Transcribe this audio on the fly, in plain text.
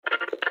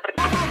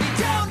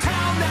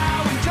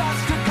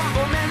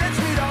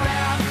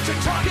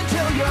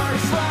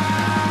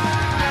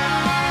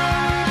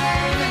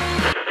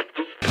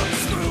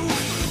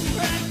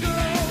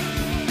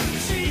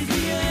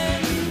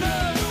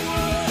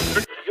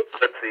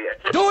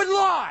Do it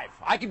live.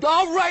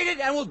 I'll write it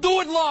and we'll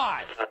do it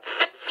live.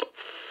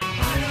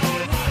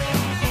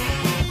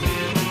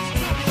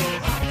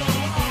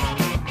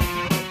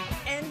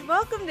 And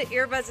welcome to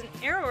Earbuds and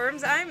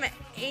Earworms. I'm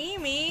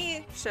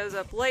Amy, shows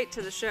up late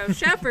to the show,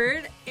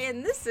 Shepherd,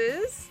 and this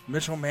is...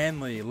 Mitchell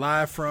Manley,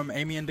 live from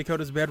Amy and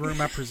Dakota's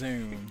bedroom, I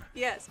presume.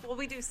 Yes, well,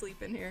 we do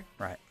sleep in here.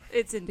 Right.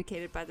 It's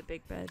indicated by the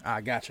big bed.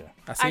 I gotcha.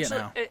 I see Actually, it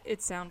now.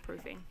 It's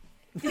soundproofing.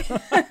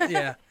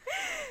 Yeah.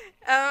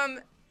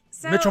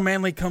 So, Mitchell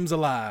Manley comes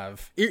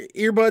alive.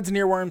 Earbuds and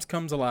Earworms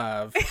comes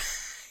alive.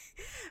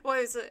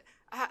 well,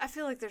 I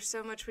feel like there's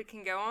so much we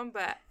can go on,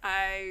 but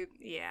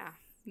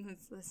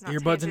let's not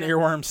Earbuds and tangent.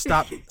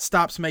 Earworms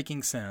stops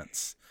making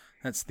sense.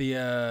 That's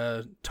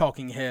the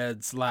Talking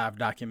Heads live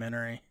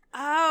documentary.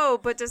 Oh,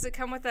 but does it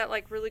come with that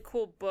like really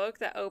cool book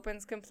that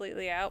opens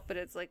completely out, but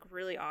it's like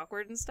really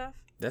awkward and stuff?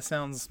 That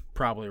sounds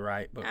probably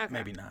right, but Okay.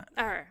 maybe not.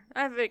 All right,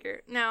 I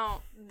figure.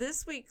 Now,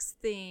 this week's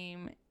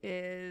theme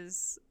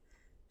is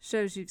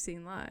shows you've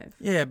seen live.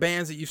 Yeah,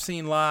 bands that you've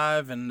seen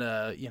live, and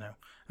I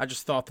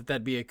just thought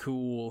that'd be a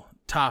cool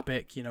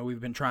topic.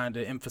 We've been trying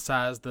to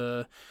emphasize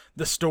the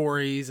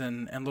stories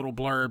and little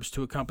blurbs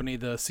to accompany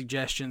the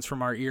suggestions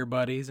from our ear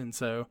buddies, and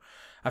so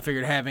I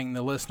figured having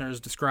the listeners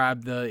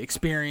describe the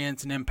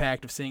experience and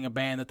impact of seeing a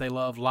band that they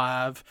love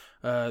live,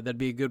 that'd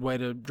be a good way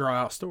to draw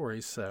out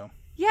stories. So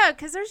Yeah,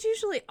 because there's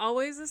usually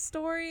always a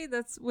story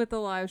that's with a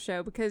live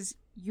show because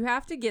you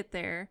have to get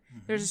there.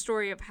 Mm-hmm. There's a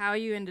story of how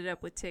you ended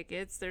up with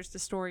tickets. There's the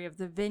story of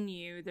the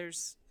venue.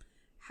 There's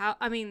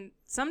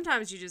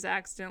sometimes you just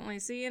accidentally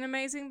see an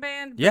amazing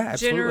band. Yeah,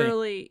 absolutely.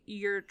 Generally,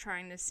 you're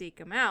trying to seek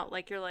them out.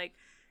 Like you're like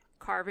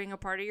carving a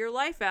part of your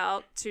life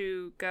out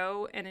to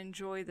go and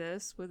enjoy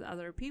this with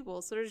other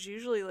people. So there's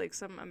usually like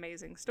some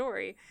amazing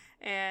story.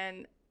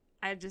 And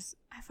I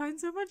find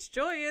so much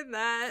joy in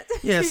that.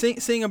 Yeah,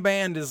 seeing a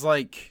band is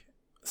like...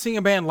 Seeing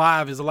a band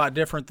live is a lot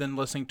different than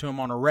listening to them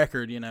on a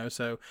record,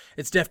 so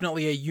it's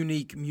definitely a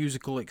unique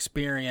musical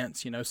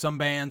experience. Some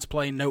bands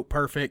play note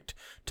perfect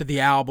to the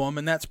album,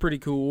 and that's pretty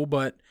cool,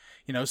 but,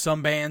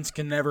 some bands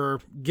can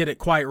never get it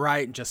quite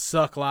right and just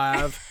suck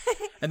live.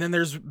 And then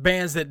there's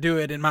bands that do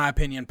it, in my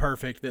opinion,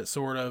 perfect, that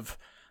sort of,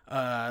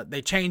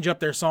 they change up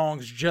their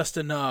songs just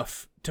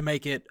enough to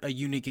make it a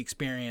unique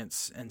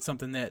experience and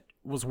something that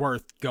was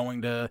worth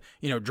going to,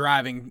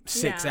 driving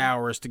 6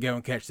 hours to go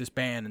and catch this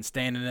band and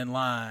standing in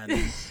line,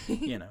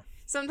 and,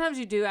 Sometimes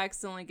you do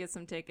accidentally get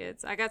some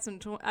tickets. I got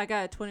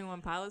a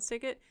 21 Pilots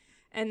ticket,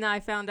 and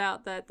I found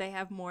out that they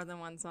have more than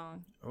one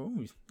song.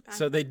 Oh,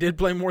 so they did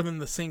play more than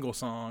the single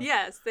song.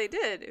 Yes, they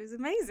did. It was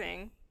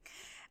amazing.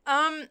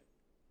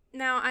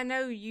 Now, I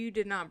know you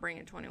did not bring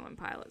a 21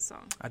 Pilots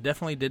song. I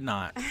definitely did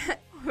not.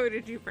 Who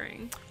did you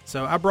bring?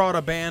 So I brought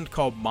a band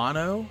called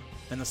Mono,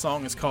 and the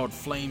song is called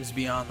Flames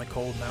Beyond the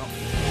Cold Mountain.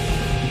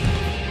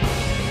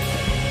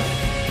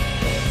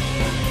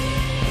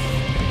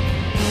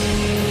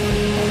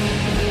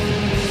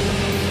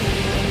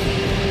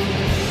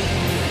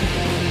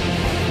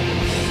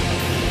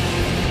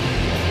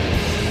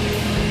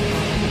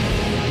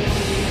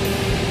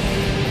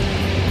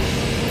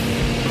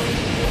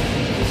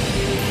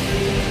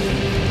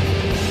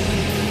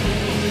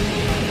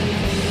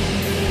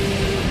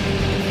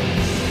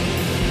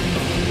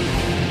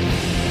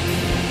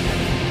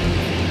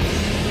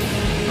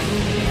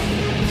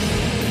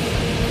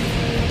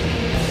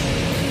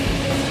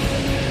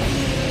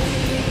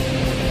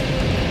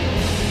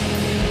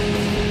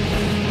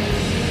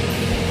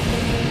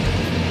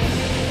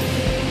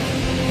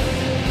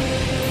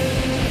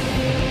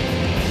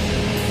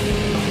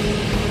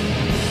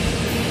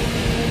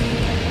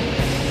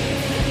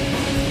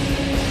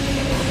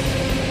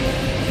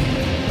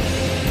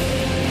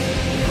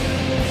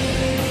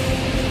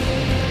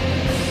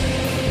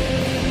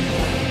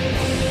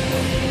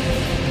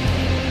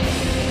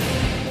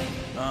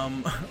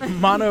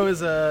 Mono is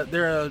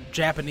they're a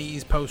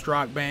Japanese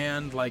post-rock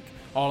band, like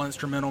all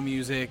instrumental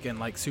music and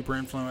like super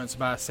influenced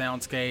by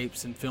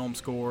soundscapes and film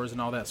scores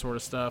and all that sort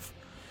of stuff.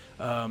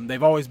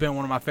 They've always been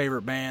one of my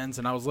favorite bands,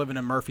 and I was living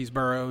in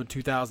Murfreesboro in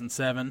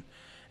 2007,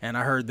 and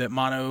I heard that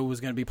Mono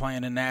was going to be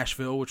playing in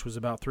Nashville, which was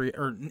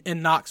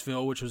in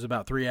Knoxville, which was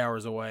about 3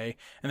 hours away,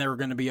 and they were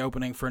going to be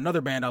opening for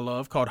another band I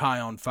love called High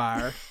on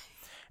Fire.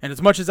 And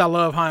as much as I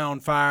love High on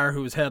Fire,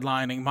 who was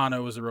headlining,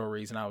 Mono was the real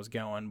reason I was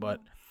going, but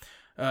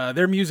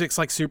their music's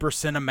like super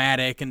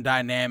cinematic and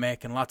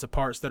dynamic, and lots of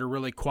parts that are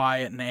really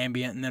quiet and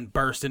ambient, and then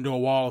burst into a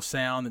wall of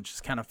sound that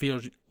just kind of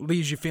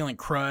leaves you feeling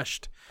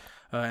crushed.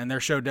 And their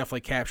show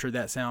definitely captured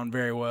that sound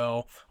very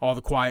well. All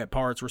the quiet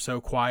parts were so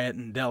quiet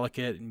and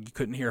delicate, and you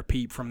couldn't hear a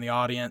peep from the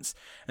audience.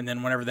 And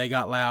then whenever they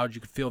got loud,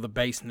 you could feel the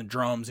bass and the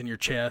drums in your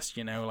chest,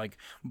 like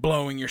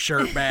blowing your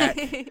shirt back.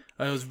 It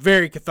was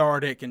very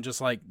cathartic and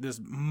just like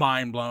this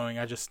mind-blowing.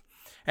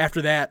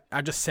 After that,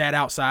 I just sat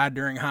outside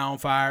during High on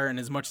Fire, and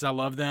as much as I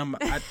love them,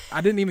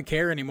 I didn't even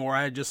care anymore.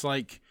 I just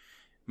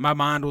my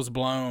mind was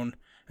blown.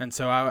 And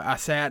so I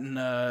sat and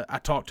I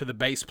talked to the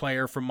bass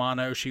player from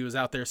Mono. She was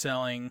out there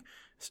selling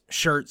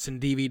shirts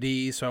and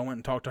DVDs. So I went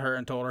and talked to her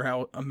and told her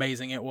how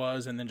amazing it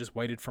was, and then just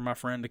waited for my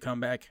friend to come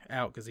back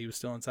out because he was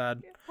still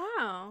inside.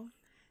 Wow.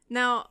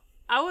 Now,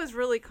 I was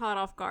really caught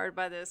off guard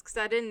by this because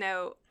I didn't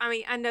know. I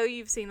mean, I know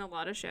you've seen a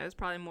lot of shows,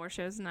 probably more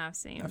shows than I've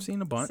seen. I've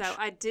seen a bunch. So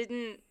I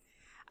didn't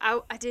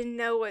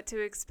know what to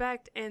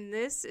expect. And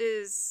this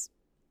is,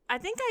 I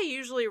think I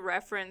usually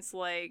reference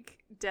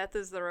like Death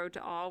is the Road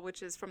to All,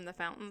 which is from the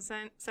Fountain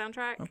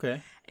soundtrack.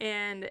 Okay.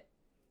 And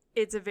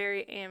it's a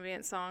very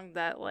ambient song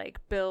that like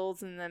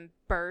builds and then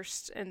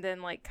bursts and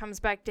then like comes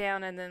back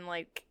down and then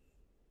like,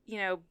 you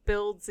know,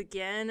 builds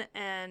again.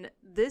 And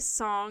this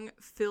song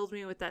filled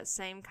me with that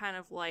same kind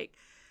of like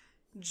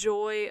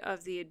joy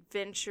of the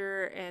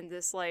adventure and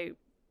this like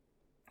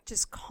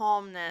just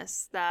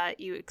calmness that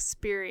you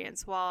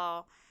experience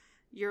while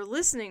you're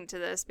listening to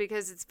this,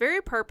 because it's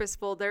very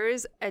purposeful. There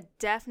is a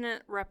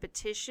definite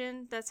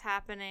repetition that's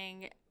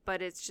happening,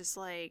 but it's just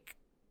like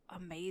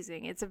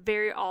amazing. It's a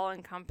very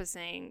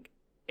all-encompassing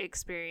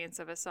experience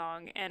of a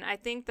song, and I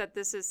think that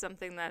this is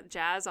something that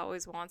jazz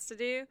always wants to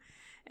do,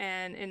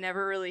 and it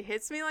never really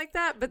hits me like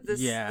that. But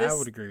this, I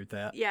would agree with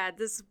that. Yeah,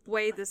 this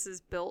way this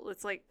is built,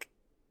 it's like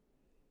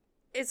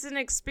it's an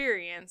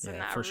experience,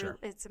 and for sure.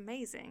 It's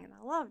amazing, and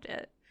I loved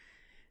it.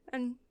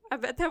 And I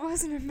bet that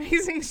was an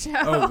amazing show.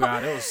 Oh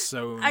god, it was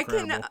so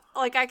incredible.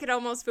 I could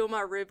almost feel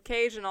my rib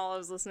cage, and all I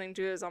was listening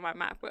to is on my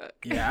MacBook.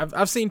 Yeah,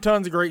 I've seen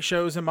tons of great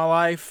shows in my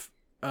life,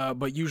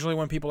 but usually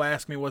when people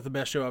ask me what the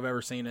best show I've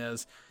ever seen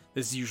is,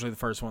 this is usually the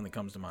first one that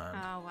comes to mind.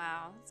 Oh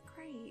wow, that's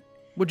great.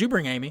 Would you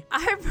bring Amy?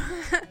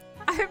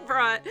 I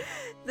brought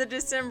the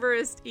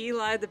Decemberist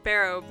Eli the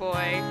Barrow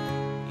Boy.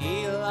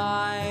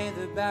 Eli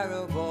the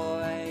Barrow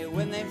Boy,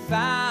 when they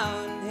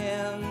found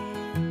him,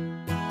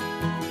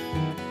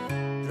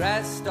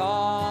 dressed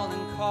all in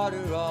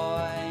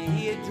corduroy,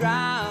 he had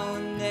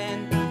drowned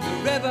in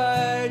the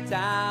river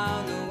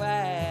down the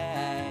way.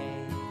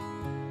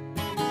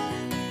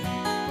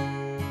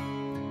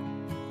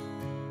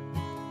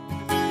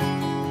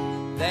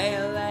 They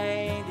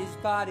laid his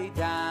body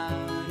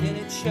down in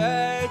a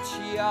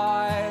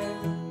churchyard,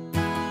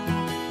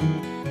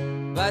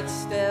 but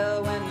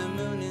still when the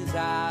moon is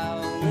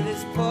out with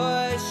his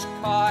push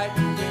cart,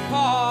 he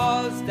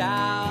calls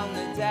down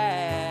the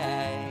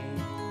day.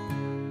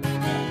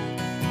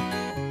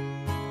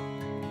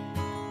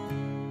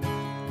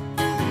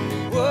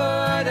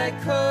 Would I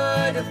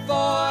could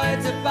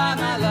afford to buy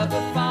my love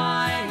a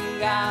fine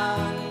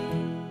gown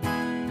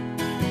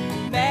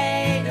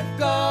made of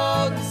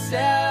gold and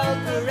silk,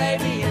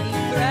 Arabian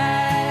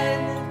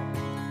thread,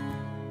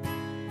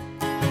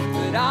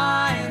 but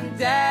I am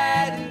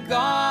dead and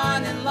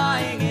gone and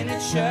lying in a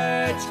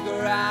church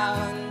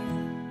ground.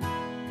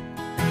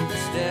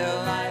 Still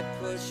I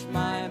push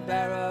my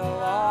barrow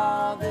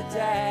all the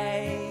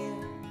day.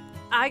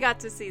 I got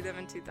to see them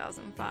in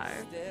 2005,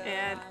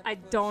 and I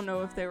don't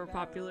know if they were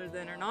popular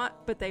then or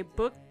not, but they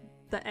booked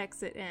the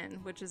Exit Inn,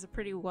 which is a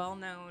pretty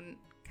well-known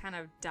kind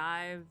of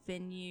dive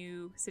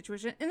venue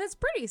situation, and it's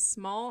pretty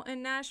small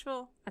in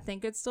Nashville. I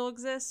think it still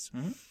exists.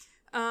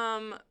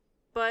 Mm-hmm.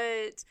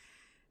 But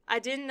I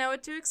didn't know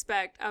what to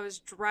expect. I was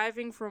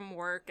driving from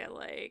work at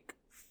like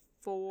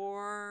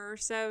 4 or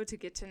so to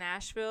get to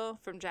Nashville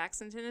from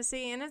Jackson,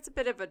 Tennessee, and it's a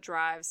bit of a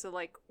drive, so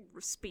like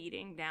we're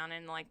speeding down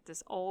in like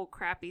this old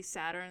crappy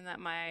Saturn that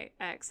my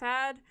ex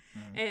had,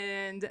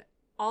 and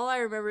all I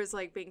remember is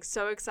like being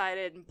so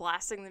excited and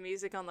blasting the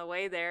music on the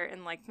way there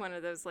in like one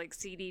of those like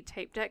CD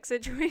tape deck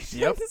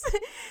situations.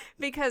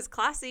 Because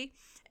classy.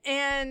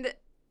 And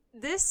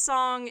this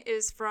song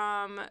is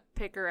from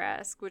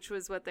Picaresque, which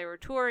was what they were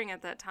touring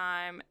at that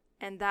time,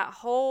 and that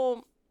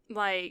whole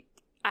like,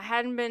 I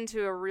hadn't been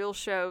to a real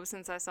show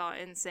since I saw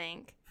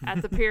NSYNC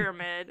at the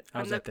Pyramid.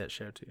 I was at that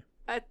show too.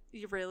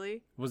 You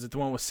really? Was it the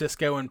one with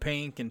Cisco and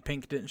Pink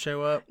didn't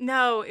show up?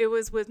 No, it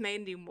was with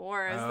Mandy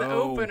Moore as the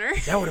opener.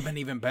 That would have been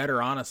even better,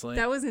 honestly.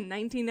 That was in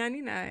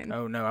 1999.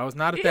 Oh, no, I was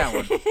not at that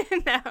one.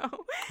 No.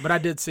 But I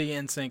did see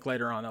NSYNC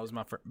later on. That was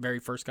my very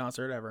first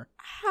concert ever.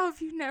 How have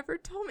you never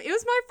told me? It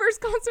was my first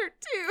concert,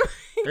 too.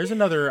 There's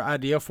another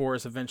idea for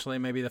us eventually,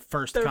 maybe the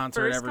first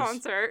concert ever. The first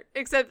concert,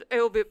 except it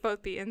will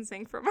both be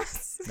NSYNC from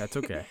us. That's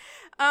okay.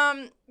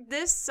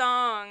 This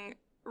song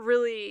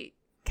really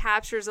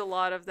captures a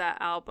lot of that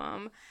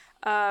album.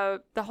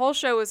 The whole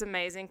show was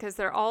amazing because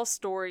they're all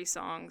story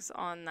songs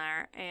on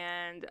there,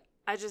 and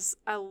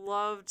I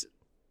loved,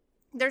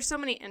 there's so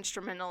many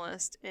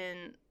instrumentalists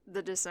in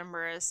the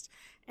Decemberist,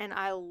 and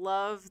I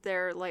love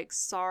their like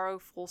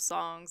sorrowful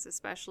songs,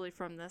 especially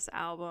from this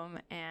album,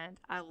 and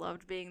I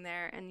loved being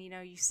there. And you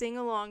know, you sing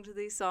along to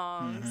these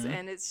songs,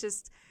 and it's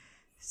just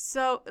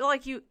so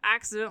like you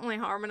accidentally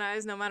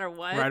harmonize no matter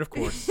what. Right, of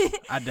course.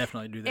 I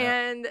definitely do that.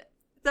 And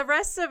the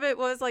rest of it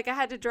was like I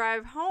had to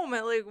drive home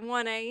at like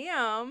 1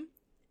 a.m.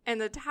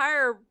 and the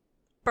tire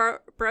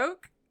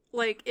broke.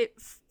 Like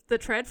the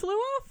tread flew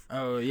off.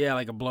 Oh, yeah,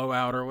 like a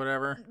blowout or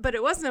whatever. But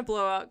it wasn't a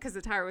blowout because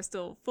the tire was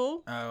still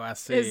full. Oh, I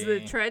see. Is the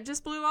tread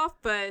just blew off,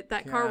 but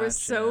that car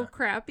was so Gotcha.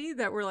 crappy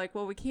that we're like,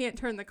 well, we can't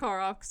turn the car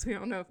off because we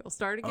don't know if it'll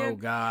start again. Oh,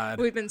 God.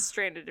 We've been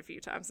stranded a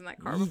few times in that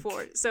car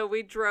before. So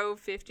we drove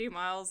 50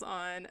 miles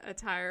on a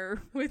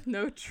tire with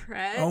no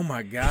tread. Oh,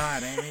 my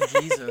God, Amy,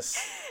 Jesus.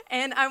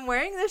 And I'm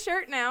wearing this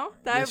shirt now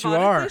that Yes, I you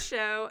bought are. at the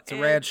show. It's a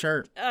rad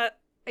shirt.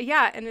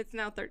 Yeah, and it's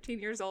now 13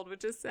 years old,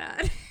 which is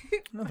sad.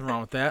 Nothing wrong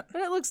with that.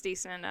 But it looks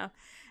decent enough.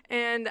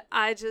 And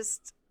I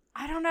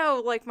don't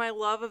know, like my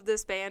love of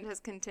this band has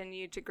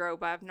continued to grow,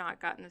 but I've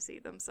not gotten to see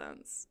them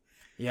since.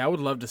 Yeah, I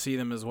would love to see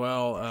them as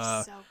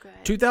well. So good.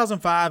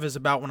 2005 is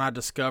about when I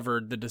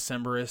discovered the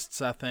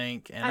Decemberists, I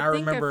think. And I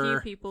think remember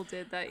a few people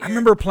did that year. I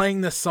remember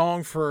playing this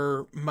song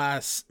for my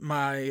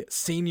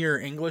senior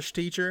English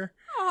teacher.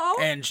 Aw.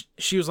 And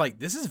she was like,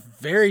 "This is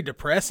very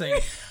depressing."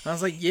 I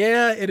was like,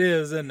 "Yeah, it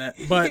is, isn't it?"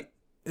 But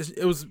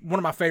it was one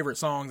of my favorite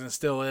songs and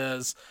still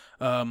is.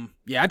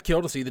 Yeah, I'd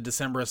kill to see the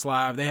Decemberists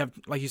live. They have,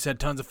 like you said,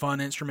 tons of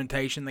fun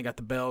instrumentation. They got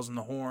the bells and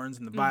the horns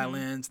and the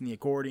violins and the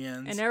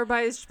accordions. And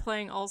everybody's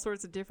playing all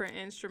sorts of different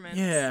instruments.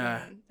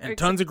 Yeah, and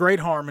tons of great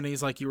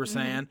harmonies, like you were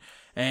saying.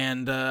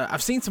 And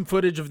I've seen some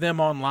footage of them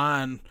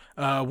online.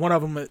 One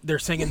of them, they're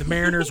singing The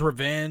Mariner's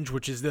Revenge,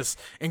 which is this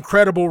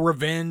incredible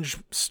revenge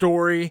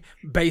story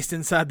based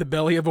inside the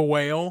belly of a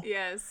whale.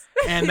 Yes.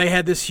 And they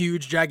had this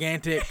huge,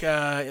 gigantic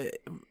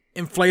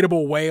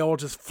inflatable whale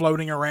just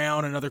floating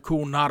around and other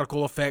cool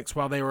nautical effects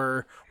while they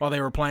were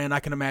playing.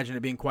 I can imagine it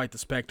being quite the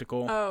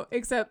spectacle. Oh,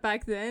 except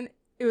back then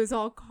it was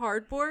all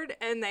cardboard,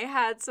 and they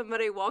had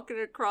somebody walking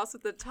across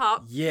with the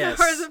top Yes.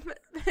 part of the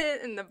pit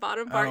and the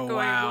bottom part Oh,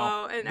 going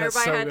wow. whoa, and That's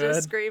everybody so had good.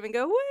 to scream and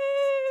go woo.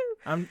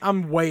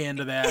 I'm way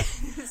into that.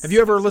 Have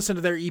you ever listened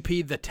to their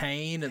EP, The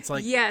Tane? It's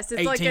like Yes, it's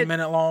 18 like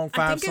minute long, 5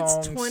 I think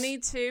songs. it's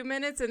 22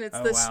 minutes, and it's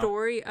Oh, the wow.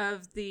 story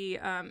of the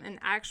an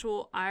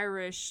actual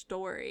Irish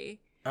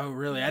story. Oh,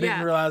 really? I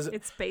didn't realize it.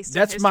 It's based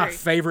That's in my history.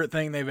 favorite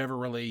thing they've ever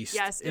released.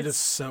 Yes, it is it's-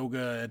 so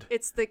good.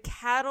 It's the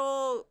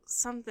cattle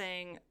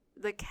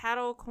the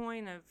cattle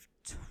coin of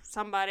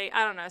somebody.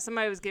 I don't know.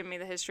 Somebody was giving me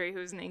the history who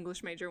was an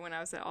English major when I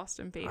was at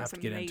Austin Peay. I'll It's have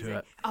to get into amazing.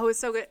 it. Oh, it's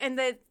so good. And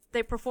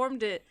they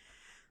performed it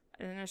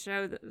in a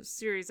show, the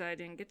series I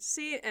didn't get to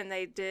see, and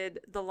they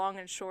did the long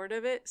and short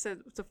of it. So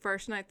the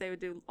first night they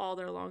would do all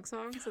their long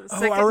songs. So the Oh,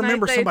 second I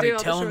remember night, somebody do all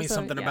the telling short me songs.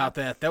 something Yeah. about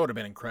that. That would have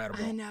been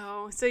incredible. I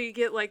know. So you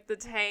get like the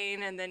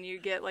Tane, and then you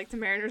get like the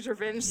Mariner's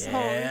Revenge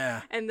Yeah.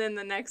 song, and then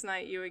the next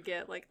night you would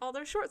get like all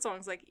their short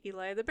songs, like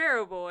Eli the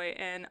Barrow Boy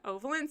and O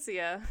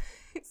Valencia.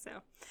 So,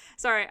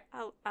 sorry,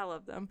 I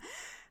love them.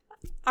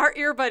 Our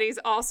ear buddies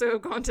also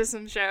have gone to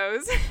some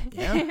shows,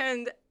 Yeah.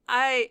 and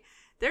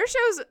their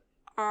shows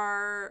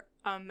are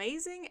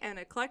amazing and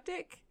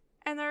eclectic,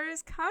 and there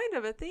is kind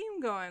of a theme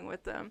going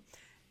with them.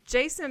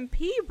 Jason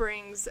P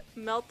brings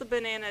Melt the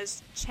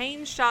Bananas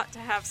Chain Shot to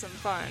have some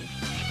fun.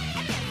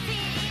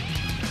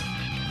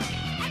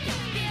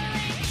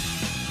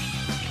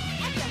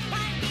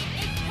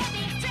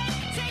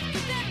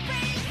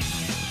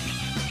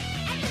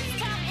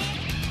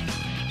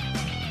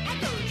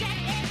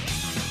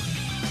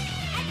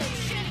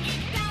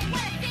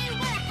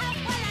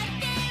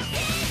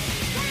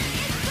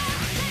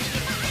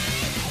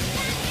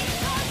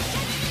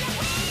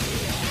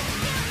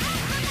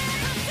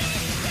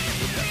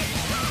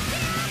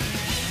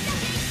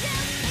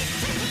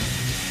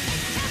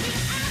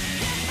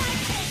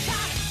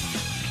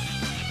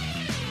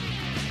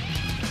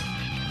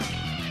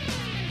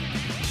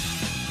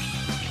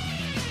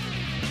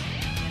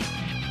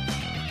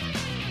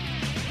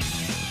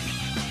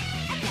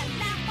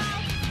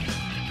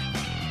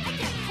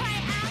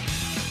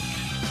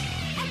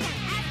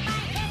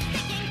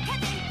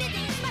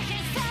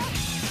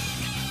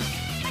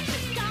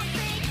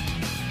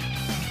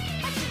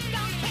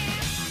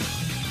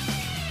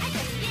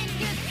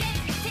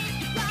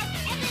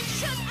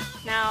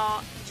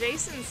 Now,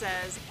 Jason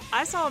says,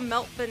 I saw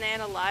Melt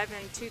Banana live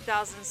in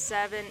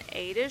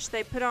 2007-8ish.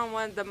 They put on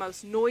one of the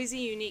most noisy,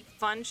 unique,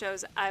 fun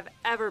shows I've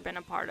ever been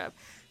a part of.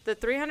 The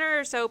 300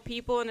 or so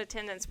people in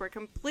attendance were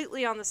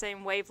completely on the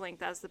same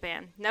wavelength as the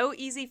band. No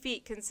easy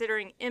feat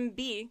considering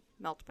MB,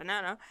 Melt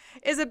Banana,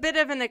 is a bit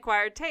of an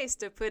acquired taste,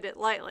 to put it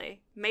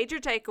lightly. Major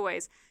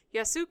takeaways.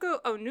 Yasuko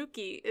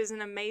Onuki is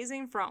an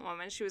amazing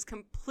frontwoman. She was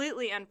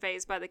completely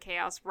unfazed by the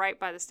chaos right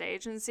by the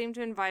stage and seemed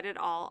to invite it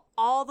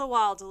all the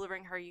while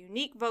delivering her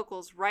unique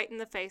vocals right in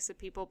the face of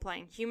people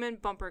playing human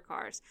bumper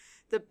cars.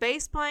 The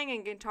bass playing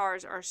and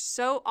guitars are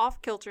so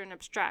off-kilter and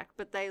abstract,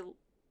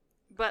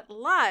 but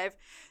live,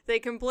 they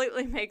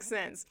completely make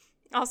sense.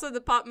 Also, the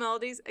pop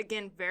melodies,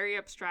 again, very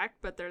abstract,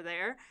 but they're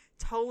there,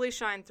 totally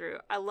shine through.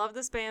 I love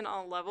this band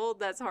on a level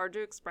that's hard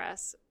to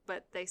express,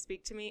 but they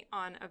speak to me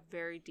on a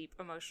very deep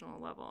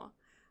emotional level.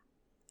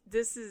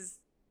 This is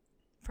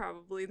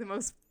probably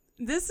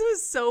this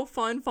was so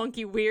fun,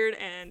 funky, weird,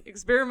 and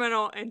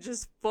experimental, and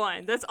just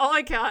fun. That's all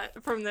I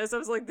got from this. I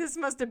was like, this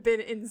must have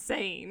been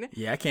insane.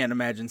 Yeah, I can't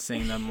imagine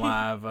seeing them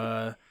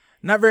live.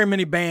 Not very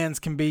many bands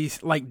can be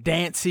like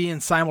dancey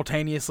and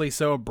simultaneously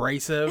so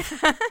abrasive.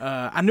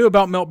 I knew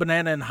about Melt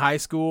Banana in high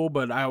school,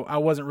 but I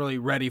wasn't really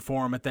ready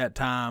for them at that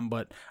time.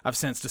 But I've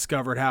since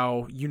discovered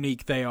how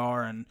unique they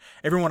are, and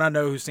everyone I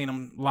know who's seen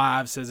them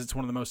live says it's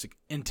one of the most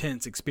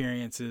intense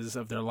experiences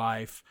of their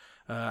life.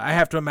 I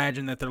have to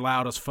imagine that they're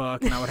loud as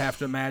fuck, and I would have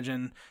to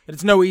imagine that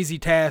it's no easy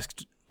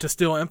task to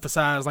still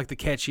emphasize like the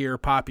catchier,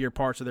 poppier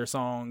parts of their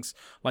songs,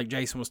 like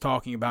Jason was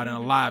talking about, in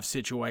a live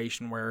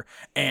situation where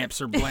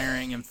amps are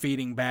blaring and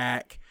feeding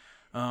back.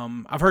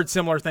 I've heard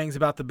similar things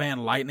about the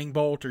band Lightning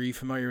Bolt. Are you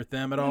familiar with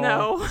them at all?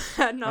 No,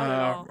 not at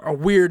all. A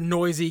weird,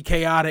 noisy,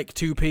 chaotic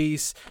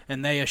two-piece,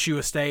 and they eschew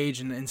a stage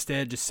and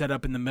instead just set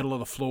up in the middle of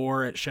the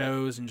floor at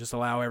shows and just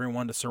allow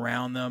everyone to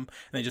surround them.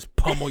 And they just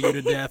pummel you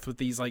to death with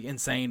these like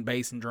insane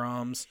bass and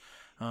drums.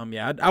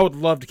 I would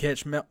love to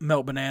catch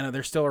Melt Banana.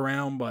 They're still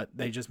around, but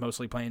they just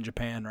mostly play in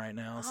Japan right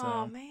now. So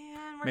Oh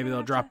man, maybe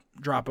they'll drop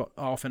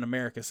off in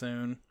America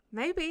soon.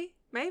 Maybe.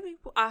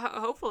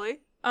 Hopefully.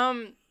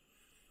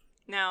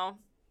 Now,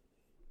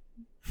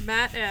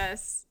 Matt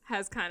S.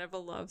 has kind of a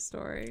love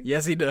story.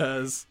 Yes, he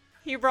does.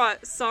 He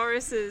brought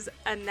Saurus's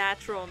A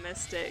Natural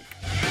Mystic.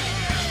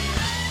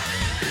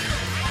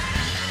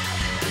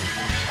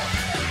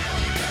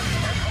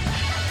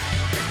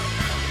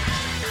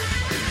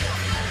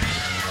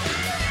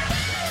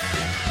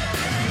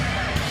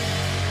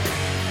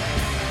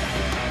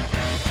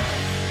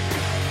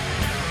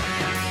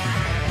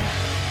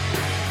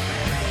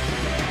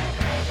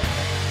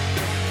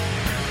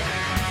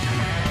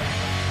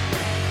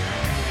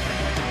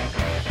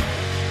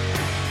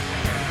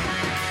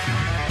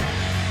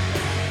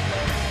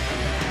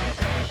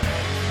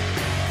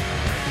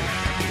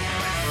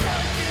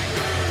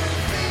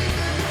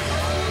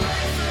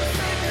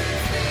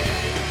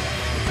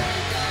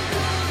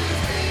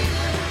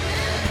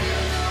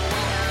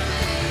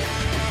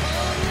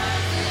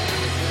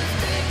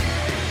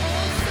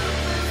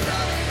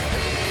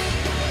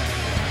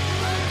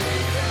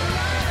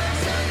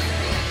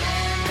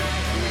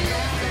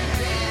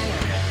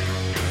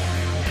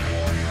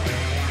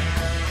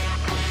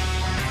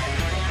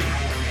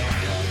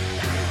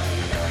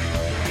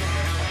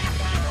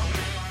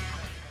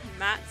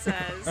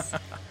 Says,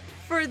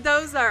 for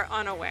those that are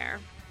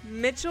unaware,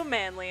 Mitchell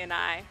Manley and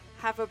I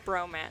have a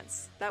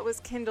bromance that was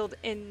kindled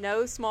in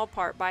no small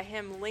part by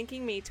him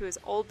linking me to his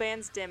old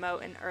band's demo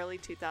in early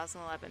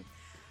 2011.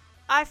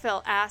 I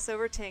fell ass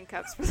over tin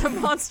cups for the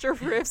monster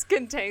riffs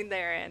contained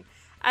therein.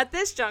 At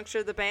this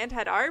juncture, the band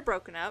had already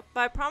broken up,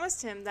 but I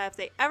promised him that if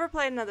they ever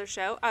played another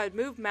show, I would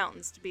move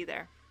mountains to be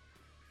there.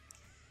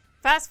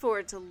 Fast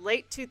forward to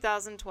late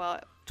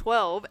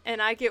 2012,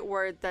 and I get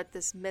word that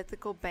this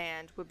mythical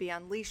band would be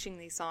unleashing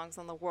these songs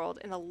on the world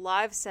in a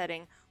live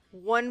setting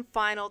one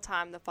final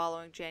time the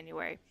following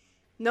January.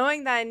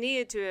 Knowing that I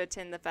needed to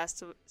attend the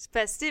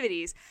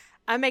festivities,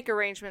 I make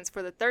arrangements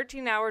for the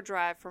 13-hour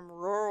drive from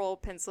rural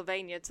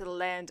Pennsylvania to the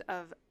land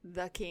of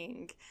the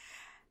King.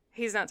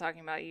 He's not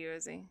talking about you,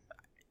 is he?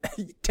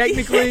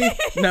 Technically,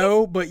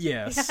 no, but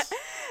yes.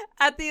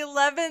 At the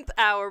 11th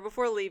hour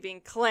before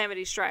leaving,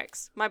 calamity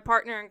strikes. My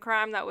partner in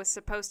crime that was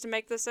supposed to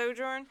make the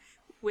sojourn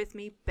with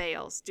me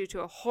bails due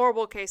to a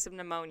horrible case of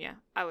pneumonia.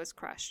 I was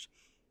crushed.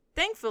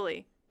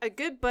 Thankfully, a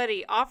good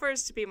buddy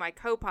offers to be my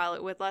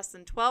co-pilot with less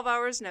than 12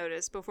 hours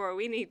notice before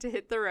we need to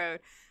hit the road.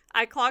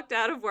 I clocked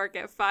out of work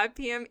at 5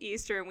 p.m.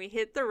 Eastern and we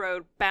hit the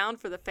road bound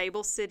for the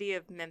fabled city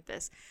of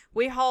Memphis.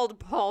 We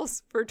hauled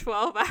balls for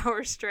 12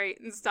 hours straight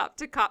and stopped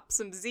to cop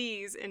some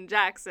Z's in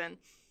Jackson.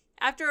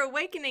 After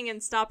awakening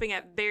and stopping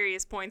at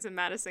various points in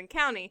Madison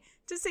County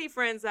to see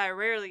friends that I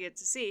rarely get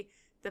to see,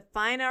 the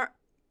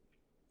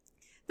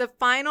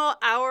final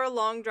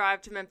hour-long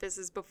drive to Memphis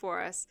is before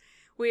us.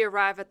 We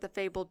arrive at the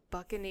fabled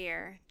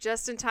Buccaneer,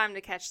 just in time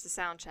to catch the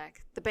sound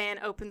check. The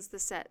band opens the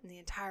set, and the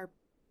entire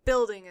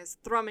building is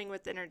thrumming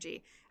with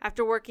energy.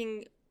 After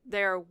working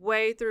their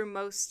way through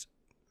most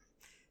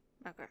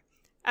of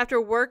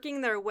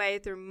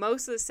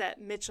the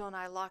set, Mitchell and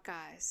I lock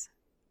eyes,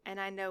 and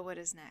I know what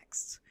is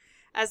next.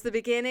 As the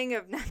beginning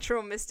of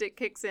Natural Mystic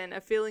kicks in,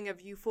 a feeling of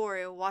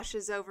euphoria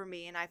washes over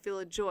me, and I feel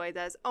a joy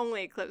that is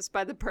only eclipsed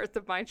by the birth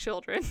of my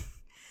children.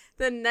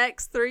 The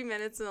next 3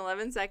 minutes and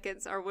 11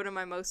 seconds are one of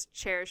my most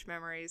cherished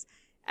memories.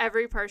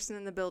 Every person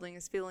in the building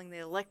is feeling the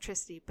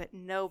electricity, but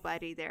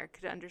nobody there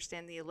could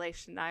understand the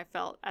elation I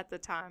felt at the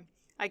time.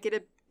 I get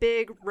a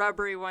big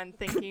rubbery one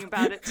thinking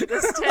about it to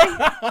this day.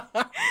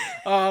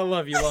 Oh, I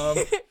love you, Lum.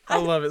 I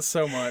love it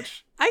so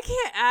much. I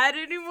can't add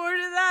any more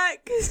to that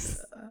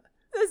because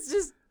that's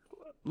just...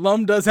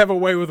 Lum does have a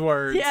way with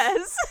words.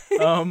 Yes.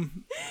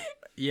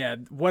 Yeah,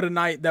 what a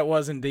night that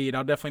was indeed.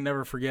 I'll definitely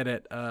never forget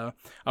it. I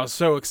was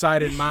so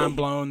excited, mind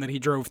blown that he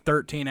drove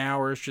 13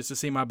 hours just to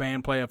see my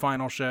band play a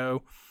final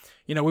show.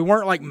 You know, we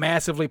weren't like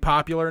massively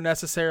popular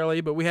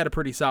necessarily, but we had a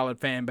pretty solid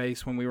fan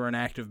base when we were an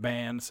active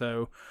band.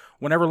 So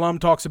whenever Lum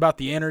talks about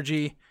the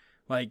energy,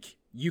 like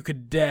you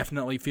could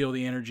definitely feel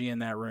the energy in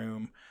that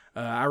room.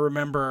 I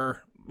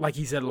remember, like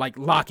he said, like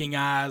locking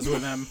eyes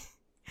with him.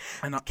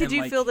 Could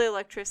you feel the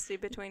electricity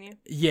between you?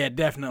 Yeah,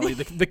 definitely.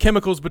 The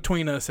chemicals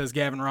between us, as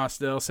Gavin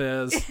Rossdale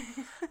says.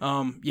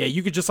 Yeah,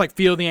 you could just like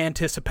feel the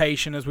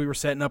anticipation as we were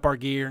setting up our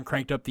gear and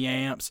cranked up the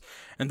amps.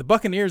 And the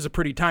Buccaneer is a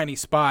pretty tiny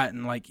spot,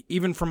 and like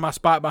even from my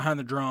spot behind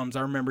the drums,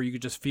 I remember you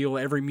could just feel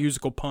every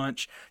musical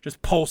punch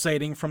just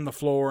pulsating from the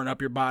floor and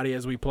up your body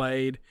as we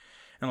played.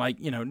 And like,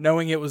 you know,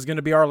 knowing it was going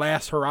to be our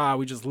last hurrah,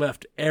 we just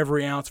left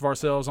every ounce of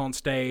ourselves on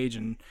stage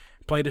and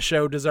played a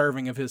show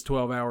deserving of his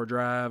 12-hour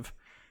drive.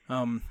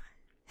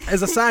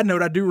 As a side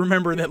note, I do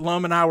remember that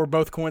Lum and I were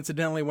both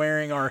coincidentally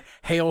wearing our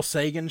Hail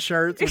Sagan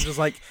shirts, which is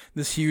like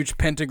this huge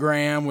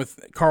pentagram with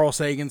Carl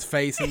Sagan's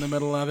face in the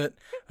middle of it.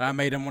 I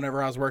made him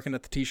whenever I was working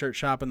at the t-shirt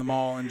shop in the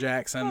mall in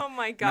Jackson. Oh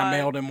my God. And I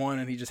mailed him one,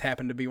 and he just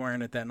happened to be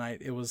wearing it that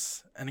night. It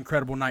was an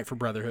incredible night for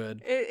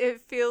brotherhood.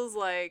 It feels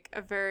like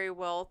a very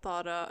well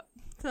thought up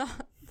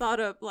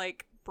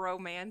like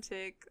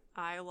romantic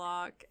eye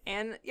lock,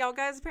 and y'all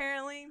guys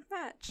apparently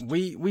matched.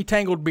 We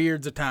tangled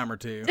beards a time or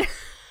two.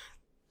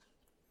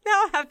 Now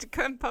I have to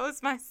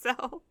compose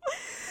myself.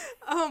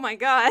 Oh my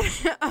God.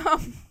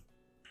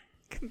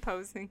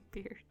 Composing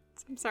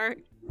beards. I'm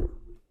sorry.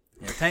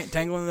 Yeah,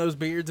 tangling those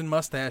beards and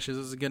mustaches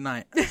is a good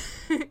night.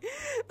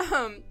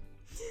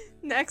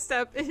 Next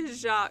up is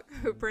Jacques,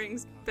 who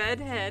brings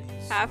Bedhead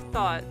Half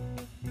Thought.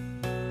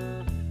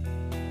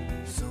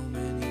 So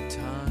many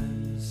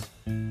times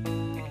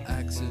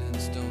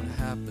accidents don't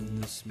happen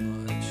this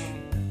much.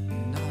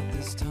 Not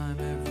this time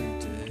every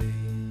day.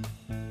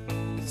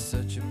 It's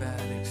such a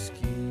bad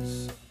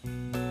excuse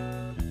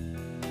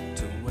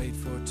to wait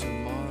for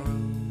tomorrow,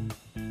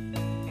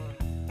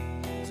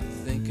 to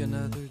think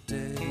another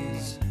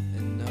day's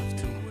enough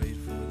to wait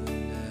for the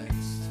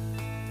next.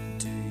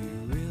 Do you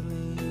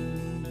really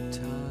need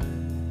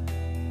time?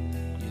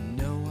 You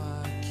know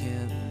I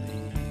can't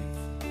leave.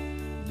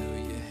 No,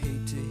 you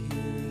hate to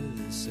hear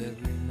this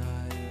every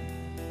night.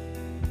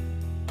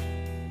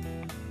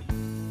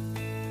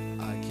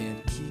 I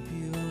can't keep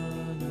you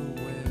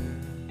unaware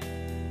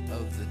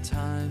of the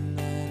time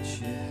that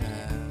you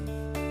have.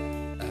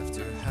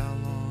 After how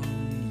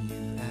long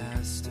you've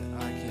asked,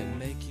 I can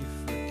make you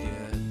forget.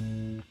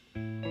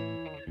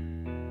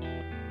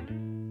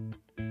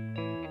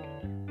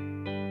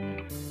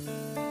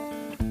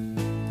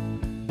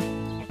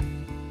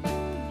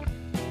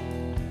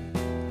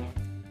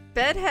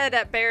 Bedhead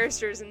at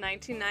Barristers in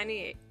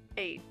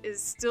 1998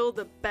 is still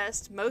the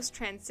best, most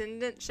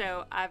transcendent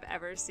show I've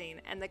ever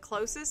seen, and the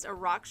closest a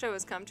rock show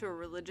has come to a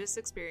religious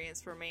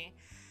experience for me.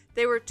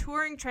 They were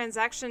touring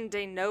Transaction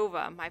De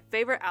Nova, my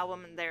favorite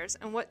album of theirs,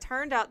 and what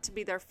turned out to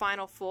be their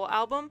final full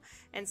album,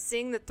 and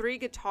seeing the three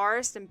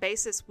guitarists and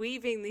bassists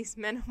weaving these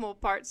minimal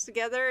parts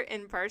together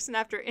in person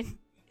after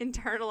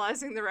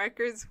internalizing the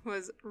records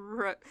was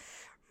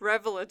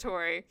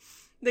revelatory.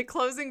 The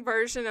closing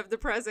version of The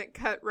Present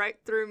cut right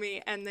through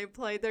me, and they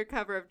played their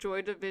cover of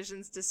Joy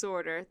Division's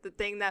Disorder, the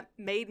thing that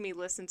made me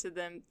listen to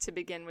them to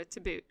begin with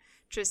to boot.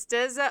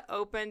 Tristeza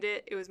opened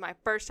it. It was my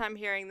first time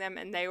hearing them,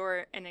 and they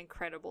were an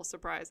incredible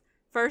surprise.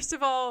 First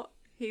of all,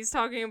 he's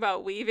talking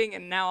about weaving,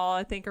 and now all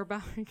I think are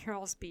about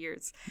girls'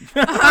 beards.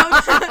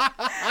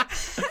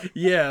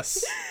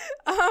 Yes.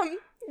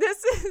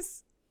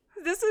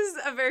 This is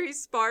a very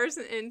sparse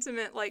and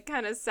intimate, like,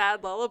 kind of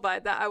sad lullaby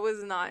that I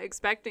was not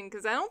expecting,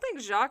 because I don't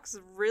think Jacques is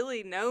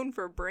really known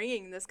for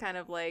bringing this kind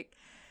of, like,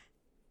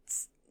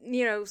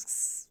 you know,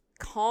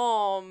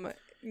 calm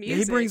music. Yeah,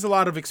 he brings a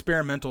lot of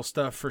experimental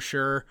stuff for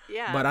sure.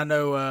 Yeah. But I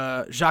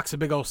know Jacques' a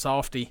big old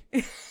softy.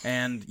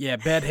 And, yeah,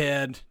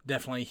 Bedhead,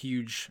 definitely a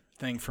huge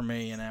thing for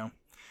me, you know.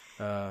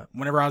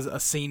 Whenever I was a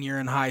senior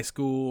in high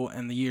school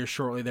and the years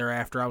shortly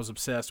thereafter, I was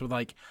obsessed with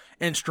like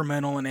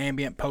instrumental and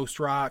ambient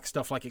post-rock,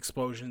 stuff like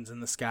Explosions in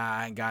the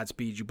Sky and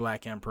Godspeed You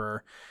Black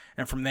Emperor.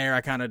 And from there,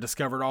 I kind of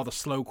discovered all the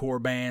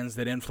slowcore bands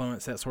that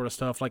influenced that sort of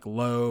stuff, like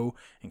Low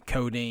and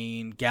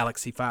Codeine,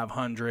 Galaxy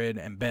 500,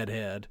 and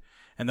Bedhead.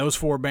 And those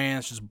four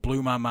bands just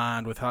blew my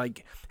mind with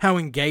like how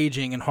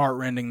engaging and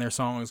heartrending their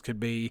songs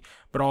could be,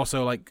 but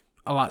also like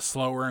a lot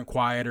slower and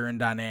quieter in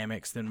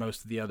dynamics than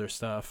most of the other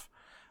stuff.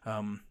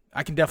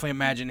 I can definitely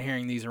imagine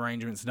hearing these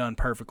arrangements done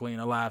perfectly in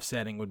a live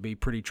setting would be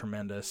pretty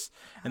tremendous.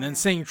 And then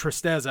seeing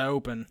Tristeza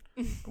open,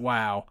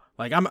 wow.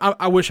 Like,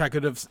 I wish I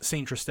could have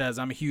seen Tristeza.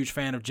 I'm a huge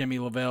fan of Jimmy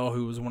Lavelle,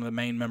 who was one of the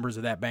main members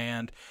of that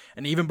band.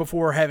 And even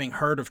before having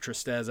heard of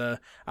Tristeza,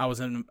 I was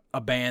in a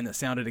band that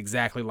sounded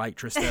exactly like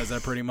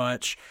Tristeza pretty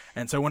much.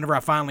 And so whenever I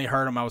finally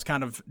heard them, I was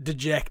kind of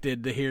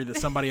dejected to hear that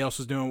somebody else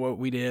was doing what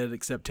we did,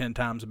 except 10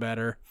 times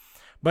better.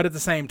 But at the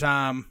same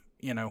time,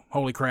 you know,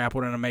 holy crap,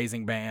 what an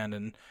amazing band.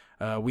 And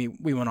we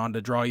went on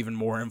to draw even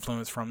more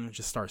influence from them,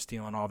 just start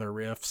stealing all their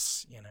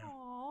riffs, you know.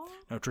 Aww.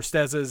 No,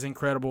 Tristeza is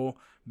incredible.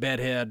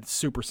 Bedhead,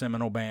 super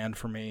seminal band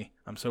for me.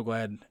 I'm so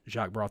glad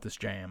Jacques brought this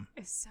jam.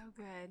 It's so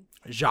good.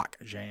 Jacques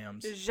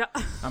jams.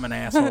 I'm an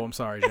asshole. I'm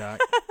sorry,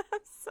 Jacques. I'm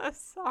so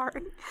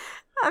sorry.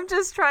 I'm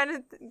just trying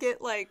to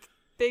get, like,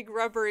 big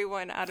rubbery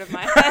one out of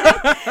my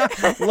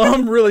head.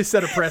 Lum really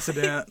set a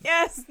precedent.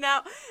 Yes,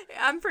 now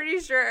I'm pretty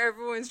sure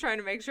everyone's trying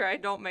to make sure I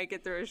don't make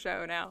it through a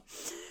show now.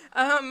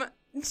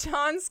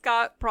 John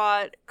Scott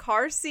brought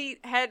Car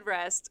Seat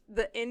Headrest,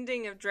 the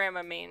ending of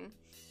Dramamine.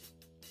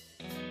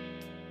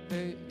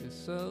 Hate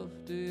yourself,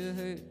 do you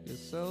hate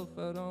yourself?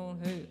 I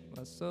don't hate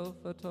myself,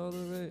 I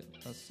tolerate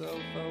myself.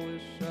 I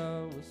wish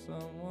I was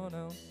someone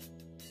else,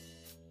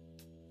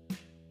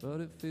 but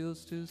it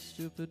feels too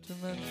stupid to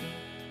mention.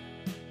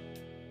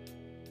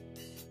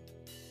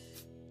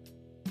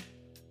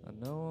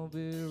 I know I'll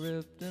be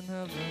ripped in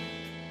heaven.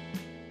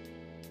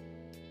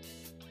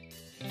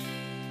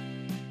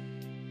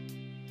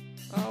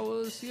 I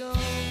was young,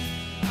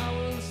 I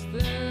was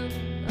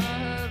thin, I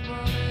had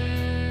money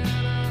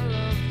and I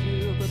loved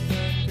you, but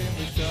then came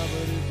the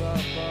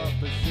shabba-dee-bop-bop,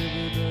 the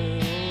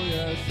shibby-day, oh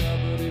yeah,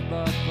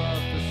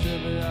 shabba-dee-bop-bop, the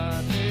shibby.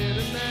 I need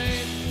a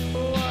name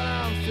for what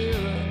I'm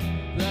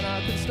feeling, then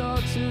I can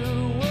start to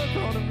work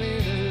on a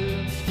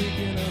meaning.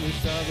 Speaking of the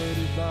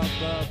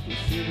shabba-dee-bop-bop, the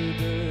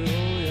shibby-day,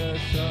 oh yeah,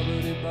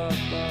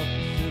 shabba-dee-bop-bop,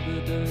 the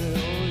shibby-day,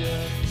 oh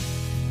yeah.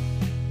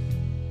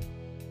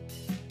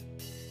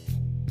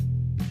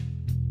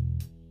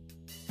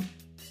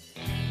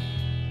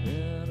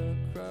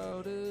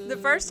 The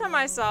first time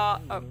I saw,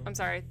 I'm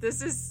sorry,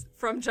 this is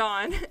from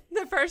John.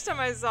 The first time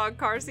I saw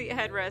Car Seat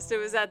Headrest, it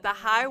was at the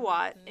High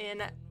Watt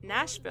in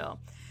Nashville.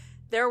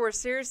 There were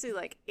seriously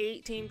like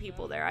 18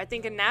 people there. I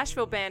think a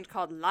Nashville band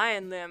called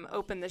Lion Limb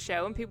opened the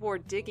show and people were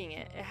digging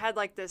it. It had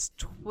like this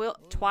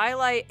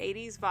Twilight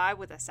 80s vibe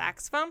with a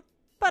saxophone,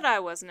 but I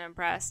wasn't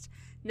impressed.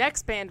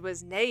 Next band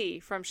was Ney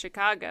from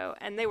Chicago,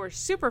 and they were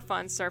super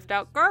fun, surfed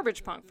out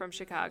garbage punk from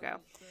Chicago.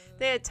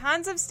 They had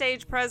tons of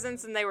stage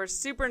presence and they were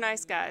super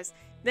nice guys.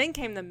 Then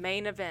came the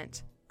main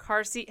event,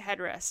 Car Seat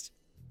Headrest.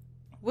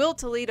 Will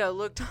Toledo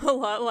looked a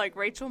lot like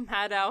Rachel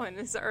Maddow in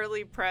his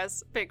early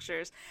press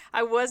pictures.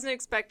 I wasn't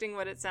expecting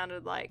what it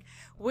sounded like,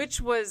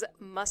 which was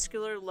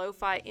muscular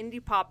lo-fi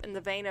indie pop in the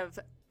vein of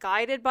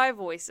Guided by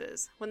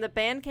Voices. When the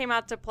band came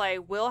out to play,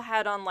 Will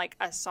had on like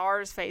a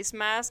SARS face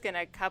mask and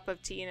a cup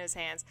of tea in his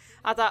hands.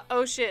 I thought,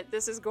 oh shit,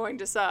 this is going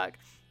to suck.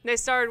 They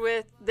started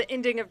with the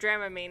ending of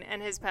Dramamine,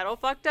 and his pedal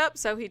fucked up,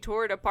 so he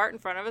tore it apart in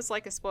front of us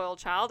like a spoiled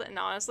child, and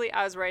honestly,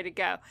 I was ready to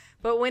go.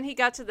 But when he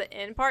got to the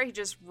end part, he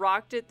just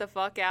rocked it the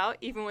fuck out,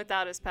 even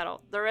without his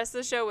pedal. The rest of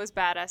the show was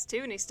badass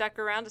too, and he stuck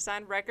around to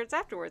sign records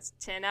afterwards.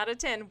 10 out of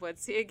 10, would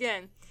see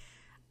again.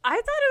 I thought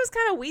it was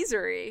kind of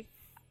Weezery.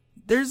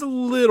 There's a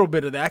little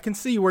bit of that. I can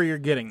see where you're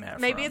getting that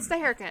Maybe from. it's the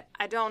haircut.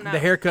 I don't know. The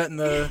haircut and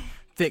the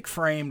thick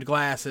framed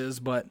glasses,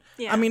 but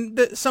Yeah. I mean,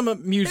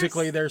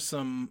 musically, there's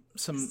some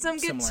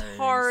similarities.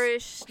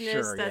 guitarishness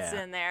Sure, that's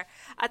yeah. in there.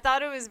 I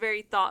thought it was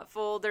very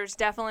thoughtful. There's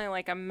definitely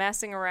like a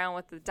messing around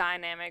with the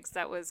dynamics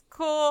that was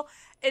cool.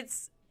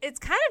 It's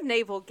kind of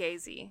navel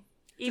gazy,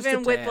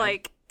 even with tad.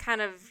 like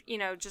kind of, you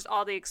know, just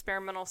all the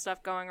experimental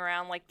stuff going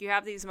around. Like you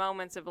have these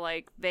moments of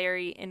like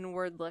very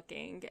inward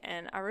looking,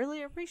 and I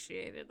really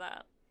appreciated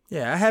that.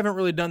 Yeah, I haven't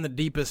really done the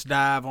deepest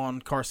dive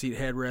on Car Seat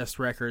Headrest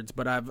Records,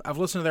 but I've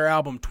listened to their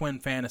album Twin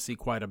Fantasy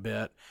quite a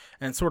bit,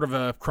 and sort of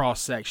a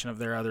cross-section of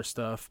their other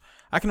stuff.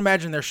 I can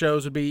imagine their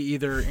shows would be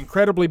either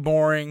incredibly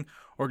boring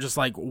or just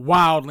like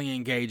wildly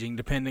engaging,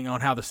 depending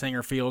on how the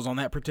singer feels on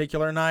that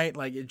particular night.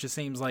 Like it just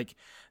seems like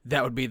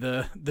that would be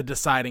the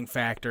deciding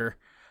factor.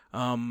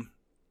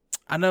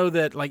 I know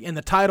that like in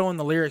the title and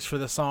the lyrics for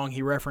the song,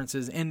 he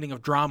references ending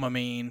of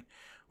Dramamine,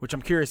 which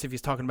I'm curious if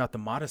he's talking about the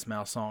Modest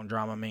Mouse song,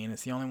 Dramamine.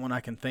 It's the only one I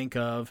can think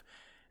of.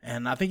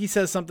 And I think he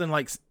says something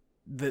like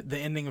the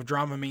ending of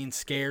Dramamine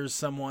scares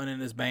someone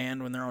in his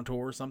band when they're on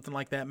tour or something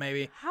like that,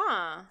 maybe.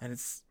 Huh. And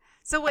it's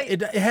So wait,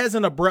 it has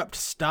an abrupt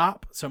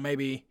stop, so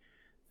maybe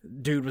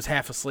dude was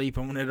half asleep,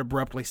 and when it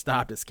abruptly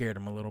stopped, it scared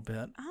him a little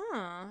bit.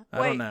 I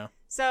don't know.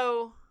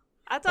 So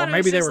I thought Or it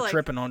maybe was they just were like,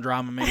 tripping on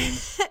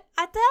Dramamine.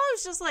 I thought it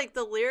was just like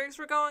the lyrics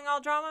were going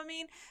all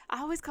Dramamine.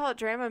 I always call it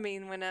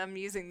Dramamine when I'm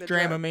using the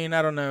Dramamine,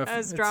 I don't know. If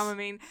as it's-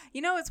 Dramamine.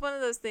 You know, it's one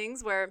of those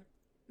things where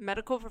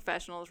medical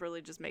professionals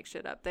really just make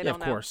shit up. They Yeah, don't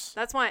of know. course.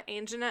 That's why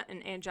angina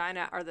and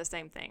angina are the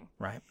same thing.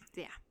 Right.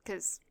 Yeah,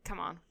 because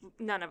come on,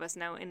 none of us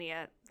know any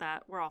of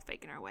that. We're all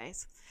faking our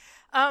ways.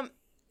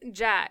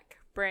 Jack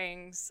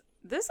brings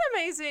this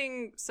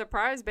amazing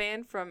surprise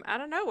band from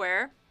out of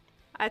nowhere.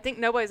 I think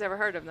nobody's ever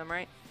heard of them,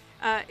 right?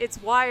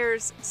 It's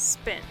Wire's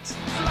Spent.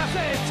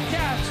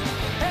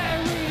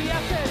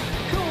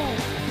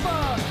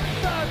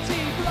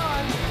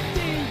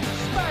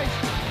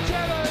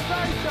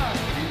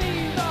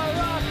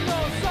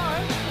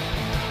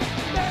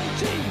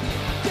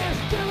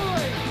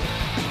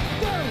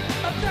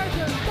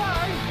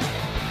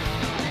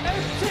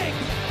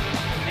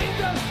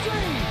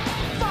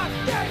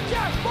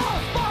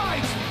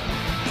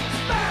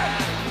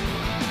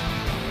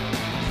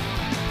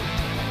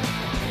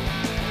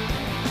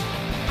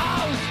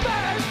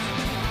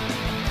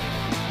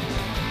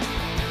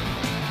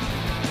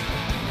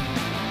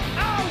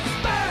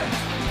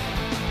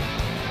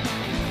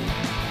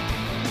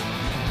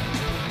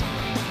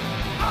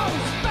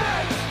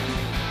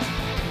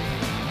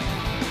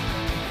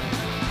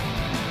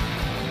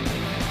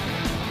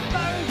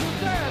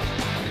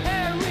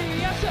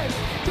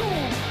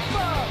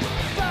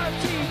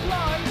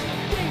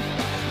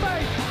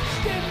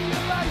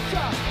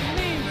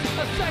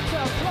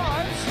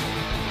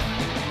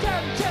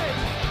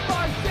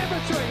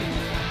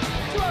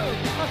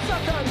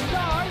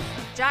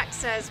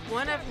 says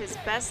one of his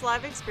best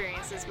live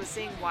experiences was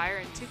seeing Wire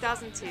in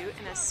 2002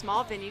 in a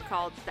small venue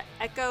called the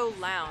Echo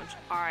Lounge,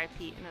 RIP,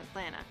 in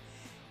Atlanta.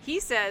 He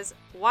says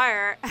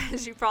Wire,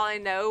 as you probably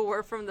know,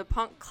 were from the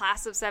punk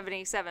class of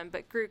 77,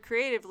 but grew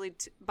creatively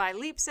by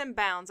leaps and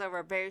bounds over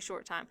a very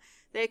short time.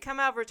 They had come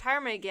out of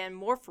retirement again,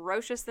 more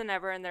ferocious than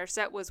ever, and their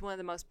set was one of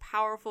the most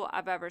powerful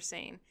I've ever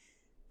seen.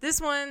 This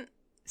one,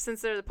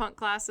 since they're the punk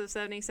class of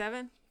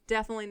 77,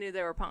 definitely knew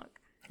they were punk.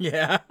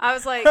 Yeah. I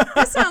was like,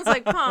 this sounds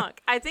like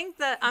punk. I think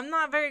that I'm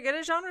not very good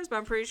at genres, but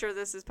I'm pretty sure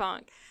this is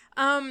punk.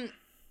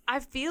 I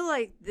feel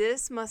like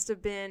this must have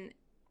been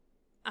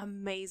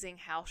amazing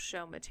house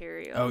show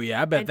material. Oh,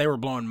 yeah. I bet they were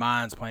blowing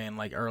minds playing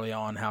like early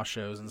on house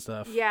shows and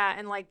stuff. Yeah,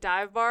 and like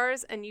dive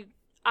bars, and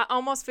I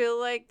almost feel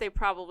like they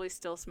probably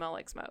still smell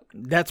like smoke.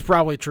 That's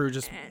probably true.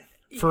 Just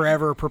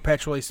forever,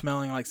 perpetually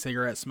smelling like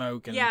cigarette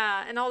smoke. And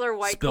yeah, and all their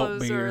white spilt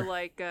clothes beer. are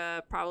like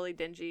probably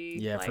dingy.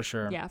 Yeah, like, for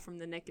sure. Yeah, from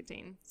the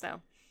nicotine.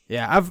 So.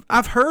 Yeah,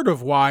 I've heard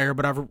of Wire,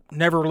 but I've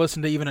never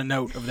listened to even a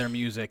note of their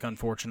music,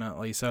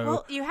 unfortunately. So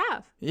Well, you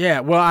have. yeah,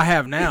 well, I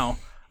have now.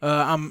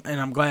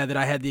 I'm glad that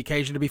I had the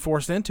occasion to be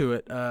forced into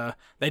it.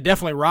 They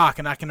definitely rock,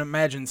 and I can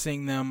imagine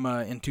seeing them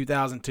in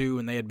 2002,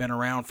 and they had been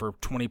around for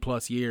 20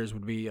 plus years,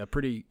 would be a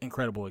pretty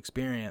incredible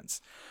experience.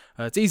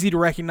 It's easy to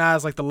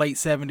recognize like the late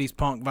 70s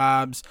punk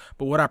vibes,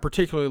 but what I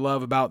particularly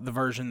love about the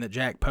version that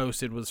Jack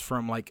posted was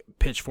from like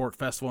Pitchfork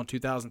Festival in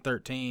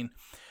 2013.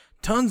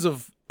 Tons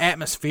of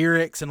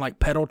atmospherics and like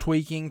pedal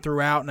tweaking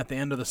throughout and at the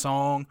end of the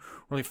song,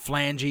 really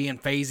flangey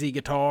and phasey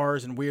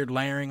guitars and weird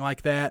layering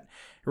like that.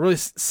 It really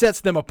sets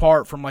them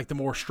apart from like the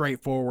more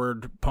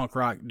straightforward punk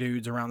rock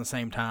dudes around the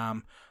same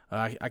time.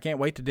 I can't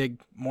wait to dig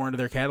more into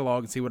their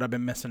catalog and see what I've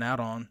been missing out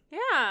on.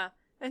 Yeah,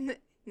 and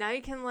now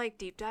you can like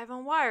deep dive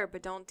on Wire,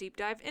 but don't deep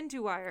dive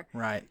into Wire.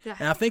 Right. Yeah.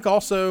 And I think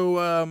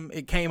also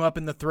it came up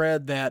in the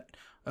thread that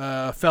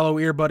fellow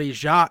ear buddy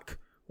Jacques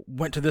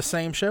went to the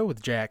same show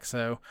with Jack,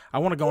 so I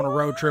want to go on a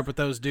road trip with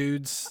those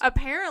dudes.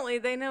 Apparently,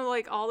 they know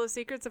like all the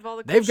secrets of all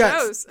the cool They've got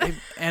shows.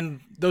 and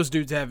those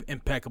dudes have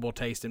impeccable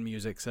taste in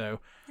music, so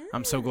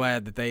I'm so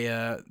glad that they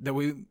that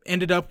we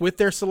ended up with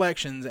their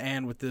selections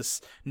and with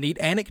this neat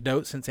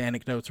anecdote, since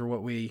anecdotes are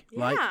what we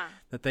like,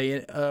 that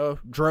they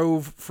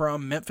drove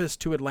from Memphis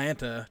to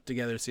Atlanta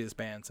together to see this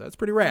band. So it's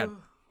pretty rad.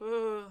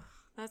 Ooh,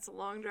 that's a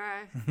long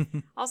drive.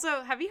 Also,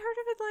 have you heard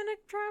of Atlanta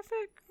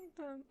traffic?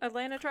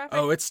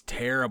 Oh, it's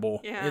terrible.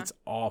 Yeah. It's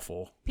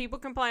awful. People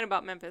complain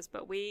about Memphis,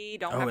 but we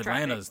don't have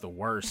Atlanta's traffic. the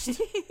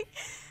worst.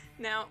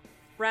 Now,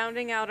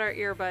 rounding out our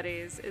ear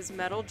buddies is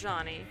Metal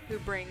Johnny, who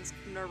brings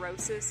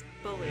Neurosis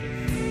Belief.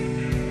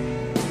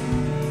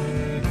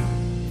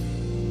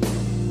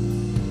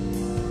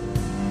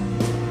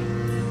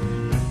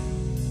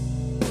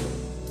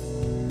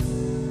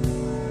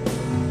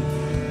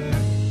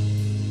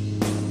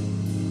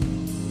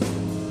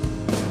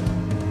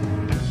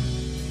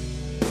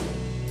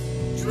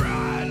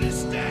 Trying to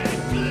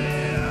stand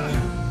clear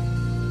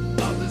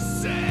of the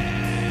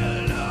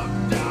scent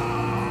of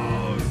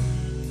dog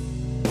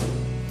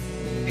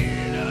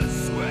in a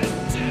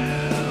sweat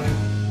till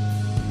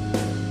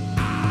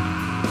I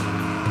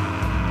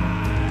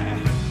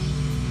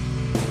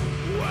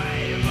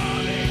wave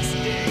of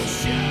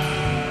extinction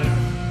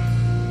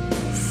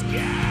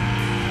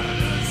scatter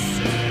the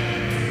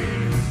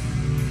same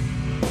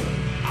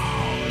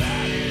all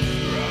that is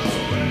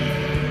growing.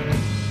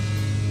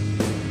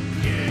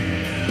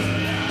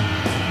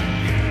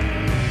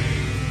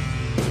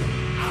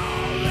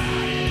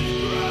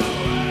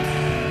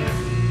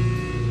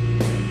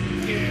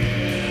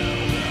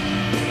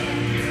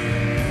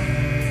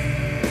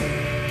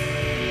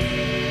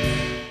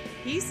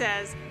 He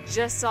says,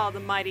 just saw the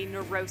mighty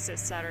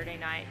Neurosis Saturday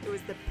night. It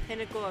was the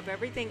pinnacle of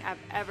everything I've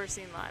ever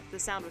seen live. The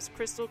sound was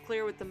crystal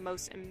clear with the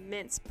most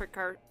immense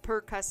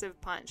percussive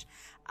punch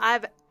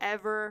I've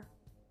ever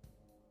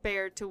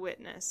bared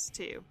witness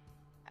to.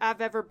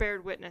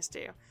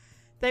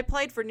 They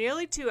played for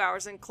nearly 2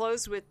 hours and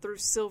closed with Through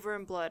Silver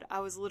and Blood. I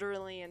was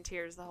literally in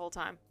tears the whole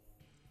time.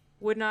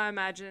 Would not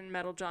imagine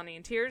Metal Johnny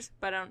in tears,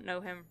 but I don't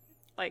know him.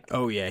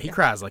 Oh yeah, he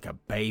cries like a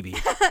baby.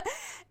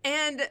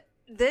 And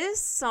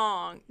this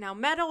song, now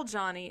Metal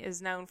Johnny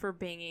is known for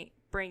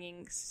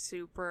bringing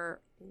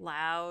super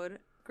loud,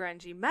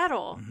 grungy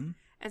metal. Mm-hmm.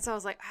 And so I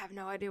was like, I have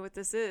no idea what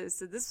this is.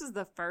 So this was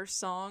the first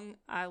song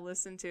I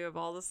listened to of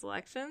all the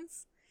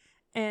selections.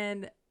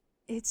 And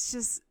it's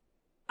just,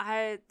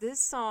 this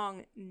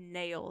song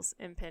nails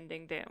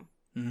Impending Doom.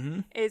 Mm-hmm.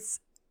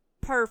 It's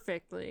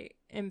perfectly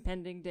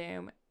Impending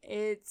Doom.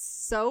 It's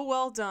so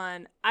well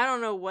done. I don't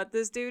know what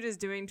this dude is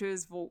doing to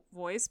his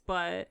voice,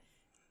 but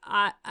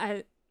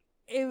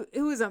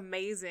it was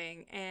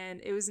amazing,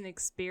 and it was an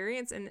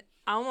experience, and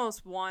I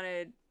almost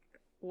wanted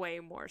way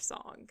more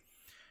song.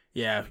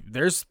 Yeah,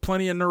 there's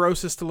plenty of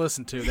Neurosis to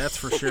listen to, that's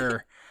for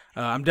sure.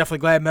 I'm definitely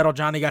glad Metal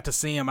Johnny got to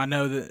see him. I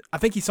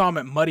think he saw him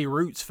at Muddy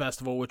Roots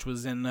Festival, which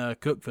was in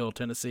Cookeville,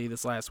 Tennessee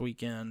this last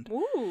weekend.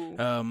 Ooh.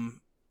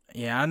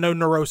 Yeah, I know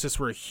Neurosis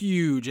were a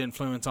huge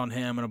influence on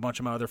him and a bunch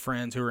of my other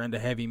friends who are into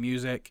heavy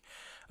music.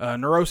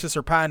 Neurosis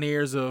are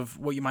pioneers of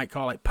what you might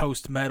call like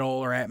post-metal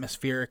or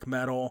atmospheric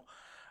metal.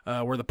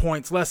 where the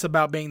point's less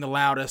about being the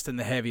loudest and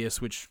the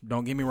heaviest, which,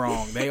 don't get me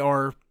wrong, they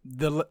are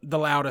the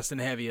loudest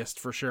and heaviest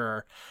for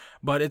sure.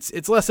 But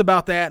it's less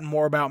about that and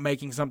more about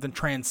making something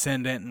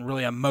transcendent and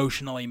really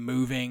emotionally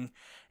moving.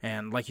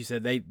 And like you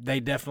said, they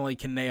definitely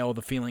can nail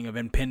the feeling of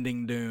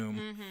impending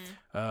doom.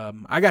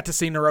 I got to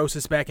see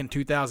Neurosis back in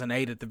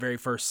 2008 at the very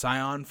first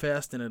Scion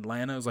Fest in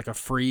Atlanta. It was like a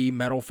free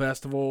metal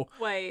festival.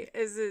 Wait,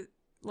 is it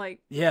like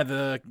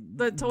the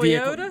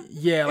Toyota?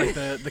 Yeah, like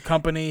the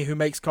company who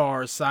makes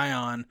cars,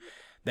 Scion.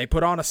 They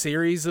put on a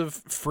series of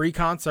free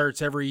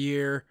concerts every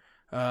year.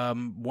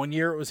 1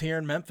 year it was here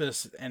in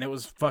Memphis, and it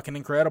was fucking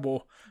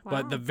incredible. Wow.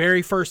 But the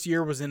very first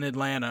year was in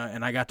Atlanta,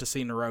 and I got to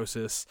see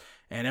Neurosis,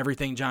 and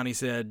everything Johnny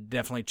said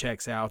definitely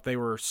checks out. They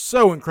were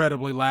so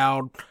incredibly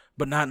loud,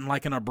 but not in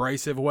like an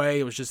abrasive way.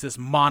 It was just this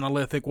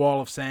monolithic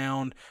wall of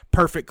sound,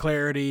 perfect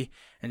clarity,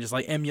 and just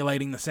like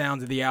emulating the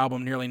sounds of the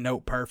album, nearly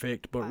note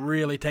perfect, but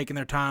really taking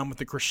their time with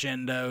the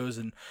crescendos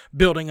and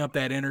building up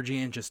that energy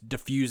and just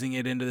diffusing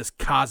it into this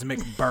cosmic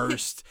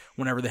burst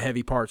whenever the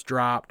heavy parts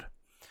dropped.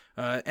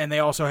 And they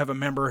also have a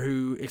member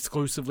who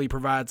exclusively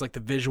provides like the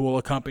visual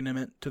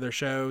accompaniment to their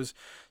shows.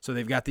 So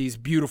they've got these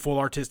beautiful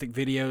artistic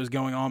videos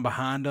going on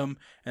behind them,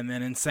 and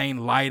then insane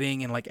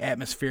lighting and like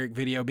atmospheric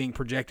video being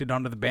projected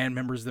onto the band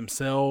members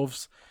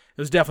themselves.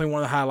 It was definitely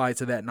one of the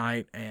highlights of that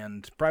night,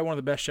 and probably one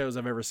of the best shows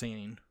I've ever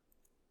seen.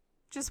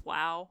 Just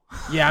wow.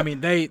 Yeah, I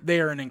mean they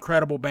are an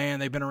incredible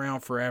band. They've been around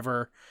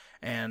forever,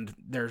 and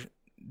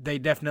they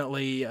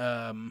definitely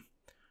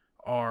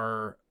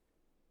are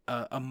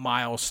a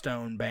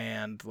milestone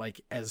band, like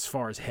as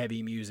far as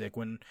heavy music.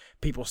 When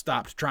people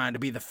stopped trying to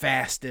be the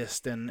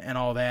fastest and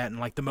all that and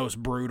like the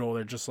most brutal,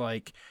 they're just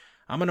like,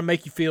 I'm gonna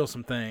make you feel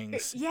some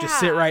things. Yeah.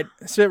 Just sit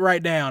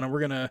right down, and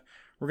we're gonna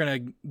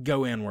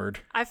go inward.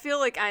 I feel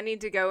like I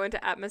need to go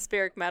into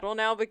atmospheric metal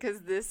now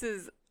because this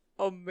is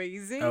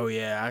amazing. Oh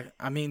yeah,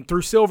 I mean,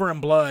 Through Silver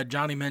and Blood,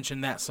 Johnny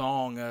mentioned that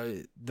song,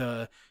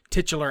 the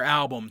titular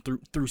album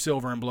Through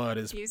Silver and Blood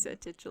is. You said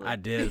titular. I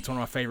did. It's one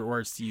of my favorite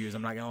words to use.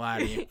 I'm not gonna lie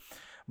to you.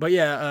 But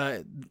yeah,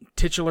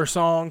 titular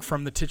song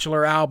from the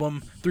titular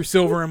album Through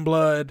Silver and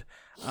Blood.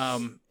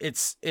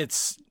 It's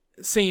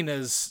seen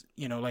as,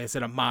 you know, like I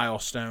said, a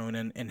milestone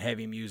in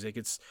heavy music.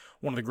 It's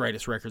one of the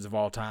greatest records of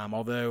all time.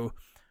 Although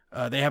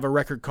they have a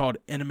record called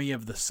Enemy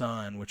of the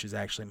Sun, which is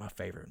actually my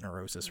favorite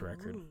Neurosis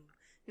record.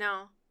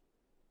 No,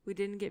 we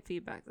didn't get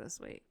feedback this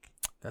week.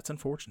 That's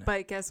unfortunate.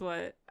 But guess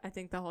what? I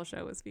think the whole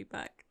show was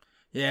feedback.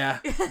 Yeah,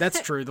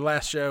 that's true. The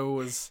last show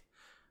was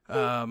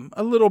a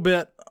little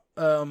bit.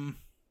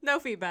 No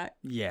feedback.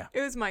 Yeah.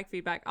 It was Mike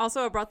feedback.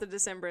 Also, I brought the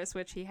Decemberists,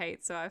 which he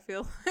hates, so I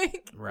feel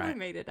like we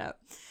made it up.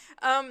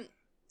 How do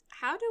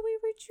we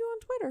reach you on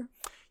Twitter?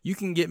 You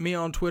can get me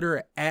on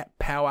Twitter at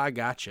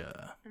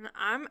PowIGotcha. And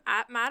I'm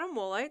at Madam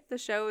Woolite. The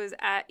show is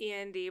at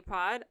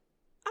ENDPod.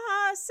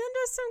 Send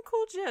us some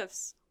cool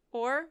GIFs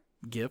or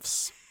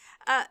GIFs.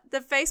 The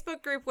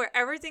Facebook group where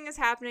everything is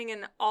happening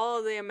and all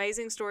of the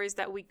amazing stories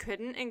that we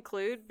couldn't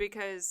include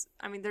because,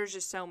 I mean, there's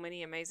just so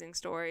many amazing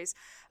stories.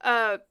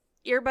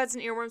 Earbuds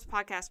and Earworms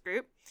podcast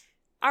group.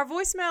 Our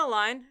voicemail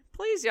line,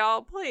 please,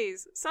 y'all,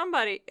 please,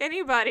 somebody,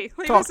 anybody,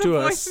 leave Talk us a to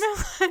us.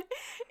 voicemail line.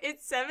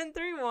 It's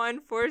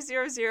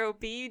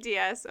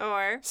 731-400-BUDS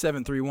or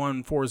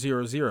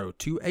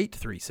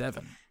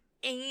 731-400-2837.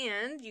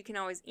 And you can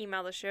always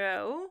email the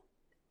show,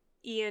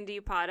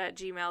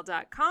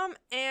 endpod@gmail.com,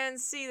 and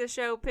see the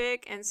show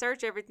pic and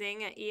search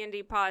everything at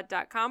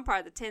endpod.com, part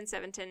of the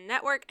 10710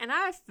 network. And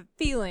I have a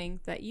feeling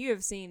that you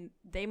have seen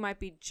They Might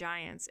Be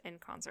Giants in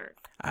concert.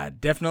 I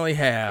definitely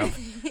have.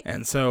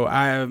 And so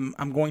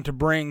I'm going to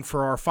bring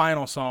for our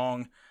final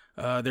song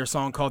their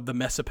song called The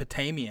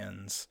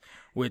Mesopotamians,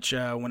 which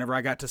whenever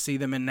I got to see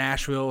them in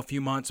Nashville a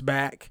few months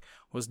back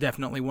was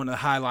definitely one of the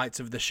highlights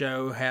of the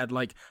show. Had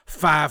like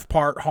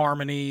 5-part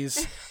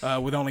harmonies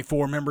with only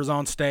 4 members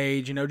on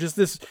stage. You know, just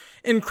this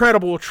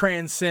incredible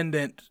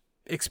transcendent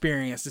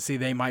experience to see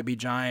They Might Be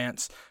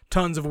Giants.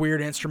 Tons of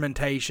weird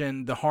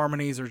instrumentation. The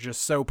harmonies are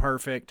just so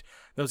perfect.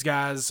 Those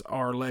guys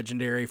are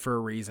legendary for a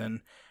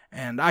reason.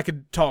 And I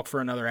could talk for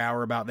another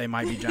hour about They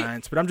Might Be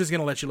Giants, but I'm just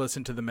going to let you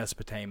listen to the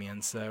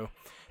Mesopotamians. So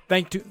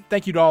thank you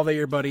to all the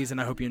earbuddies,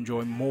 and I hope you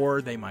enjoy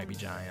more They Might Be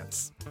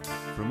Giants.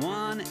 From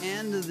one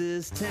end of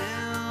this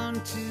town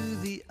to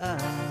the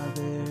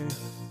other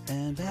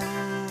and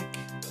back,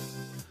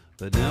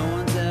 but no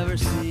one's ever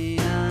seen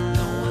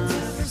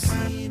us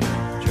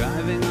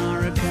driving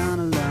our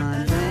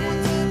Econoline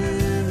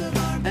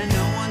van, and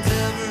no one's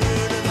ever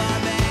heard of our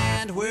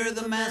band. We're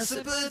the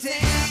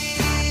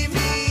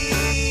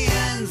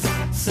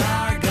Mesopotamians,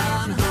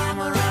 Sargon,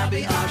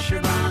 Hammurabi,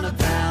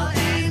 Ashurbanipal,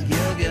 and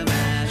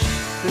Gilgamesh.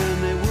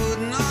 And they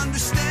wouldn't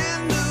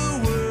understand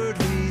a word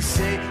we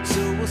say,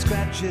 so we'll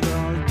scratch it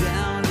all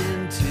down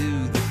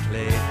into the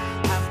clay,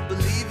 half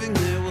believing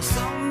there will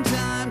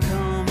sometime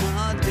come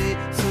a day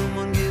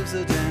someone gives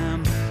a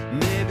damn.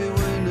 Maybe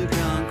when the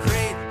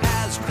concrete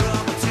has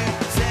crumbled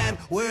to sand.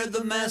 We're the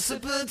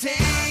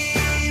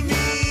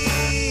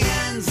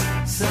Mesopotamians,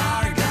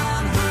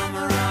 Sargon,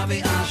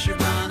 Hammurabi,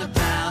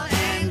 Ashurbanipal,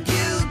 and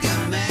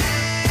Gilgamesh.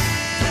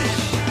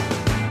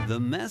 The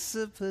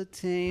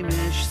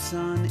Mesopotamish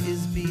sun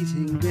is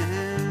beating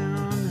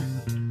down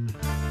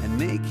and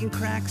making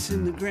cracks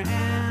in the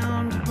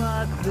ground,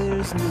 but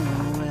there's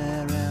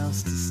nowhere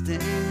else to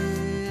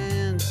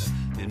stand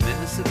in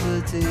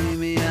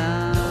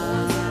Mesopotamia,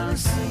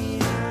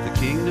 the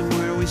kingdom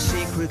where we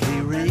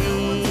secretly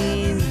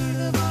reign,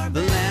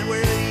 the land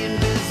where we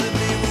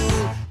invisibly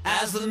rule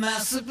as the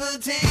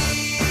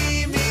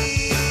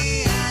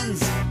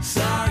Mesopotamians.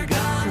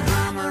 Sargon,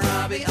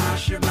 Hammurabi,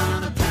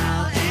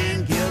 Ashurbanipal,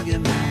 and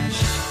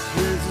Gilgamesh.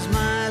 This is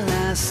my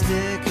last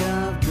stick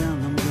of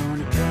gum. I'm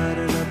gonna cut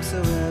it up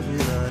so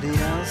everybody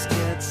else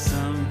gets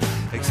some,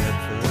 except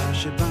for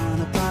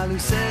Ashurbanipal, who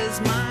says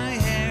my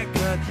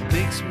haircut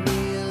makes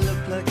me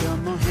look like a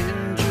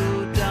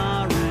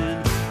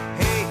Mohenjo-Daran.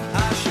 Hey,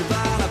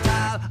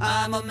 Ashurbanipal,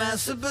 I'm a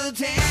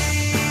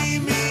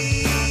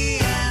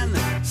Mesopotamian.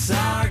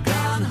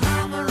 Sargon,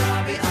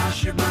 Hammurabi,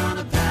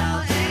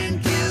 Ashurbanipal,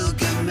 and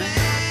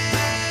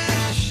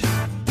Gilgamesh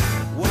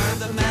were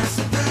the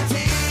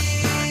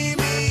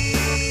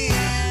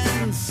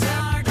Mesopotamians.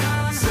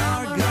 Sargon,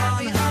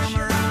 Hammurabi,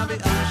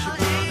 Ashurbanipal,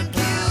 and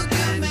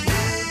Gilgamesh.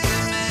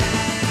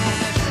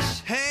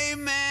 Hey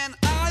man,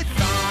 I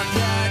thought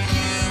that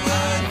you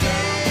were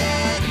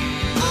dead.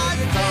 I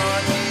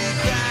thought you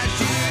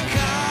crashed your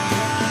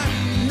car.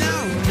 No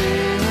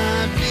man,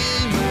 I've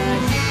been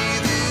right here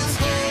this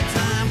whole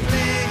time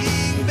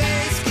playing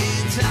bass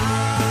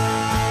guitar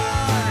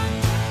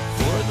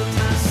for the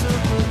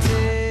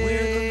Mesopotamians.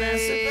 We're the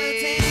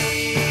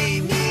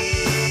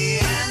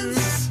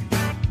Mesopotamians.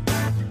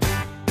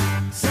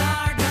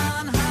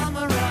 Sargon,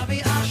 Hammurabi,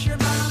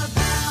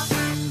 Ashurbanipal.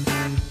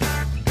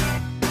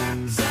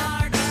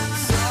 Sargon,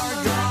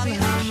 Hammurabi,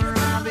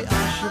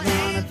 Ashurbanipal,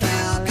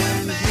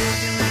 and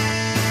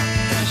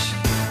Gilgamesh.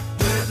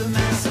 We're the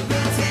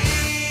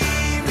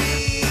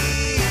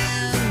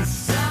Mesopotamians.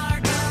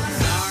 Sargon,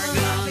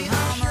 Hammurabi,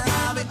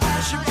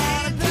 Ashurbanipal,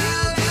 and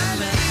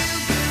Gilgamesh.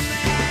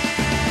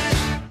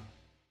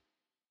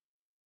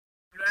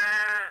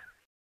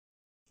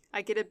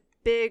 I get a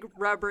big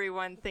rubbery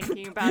one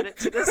thinking about it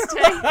to this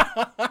day.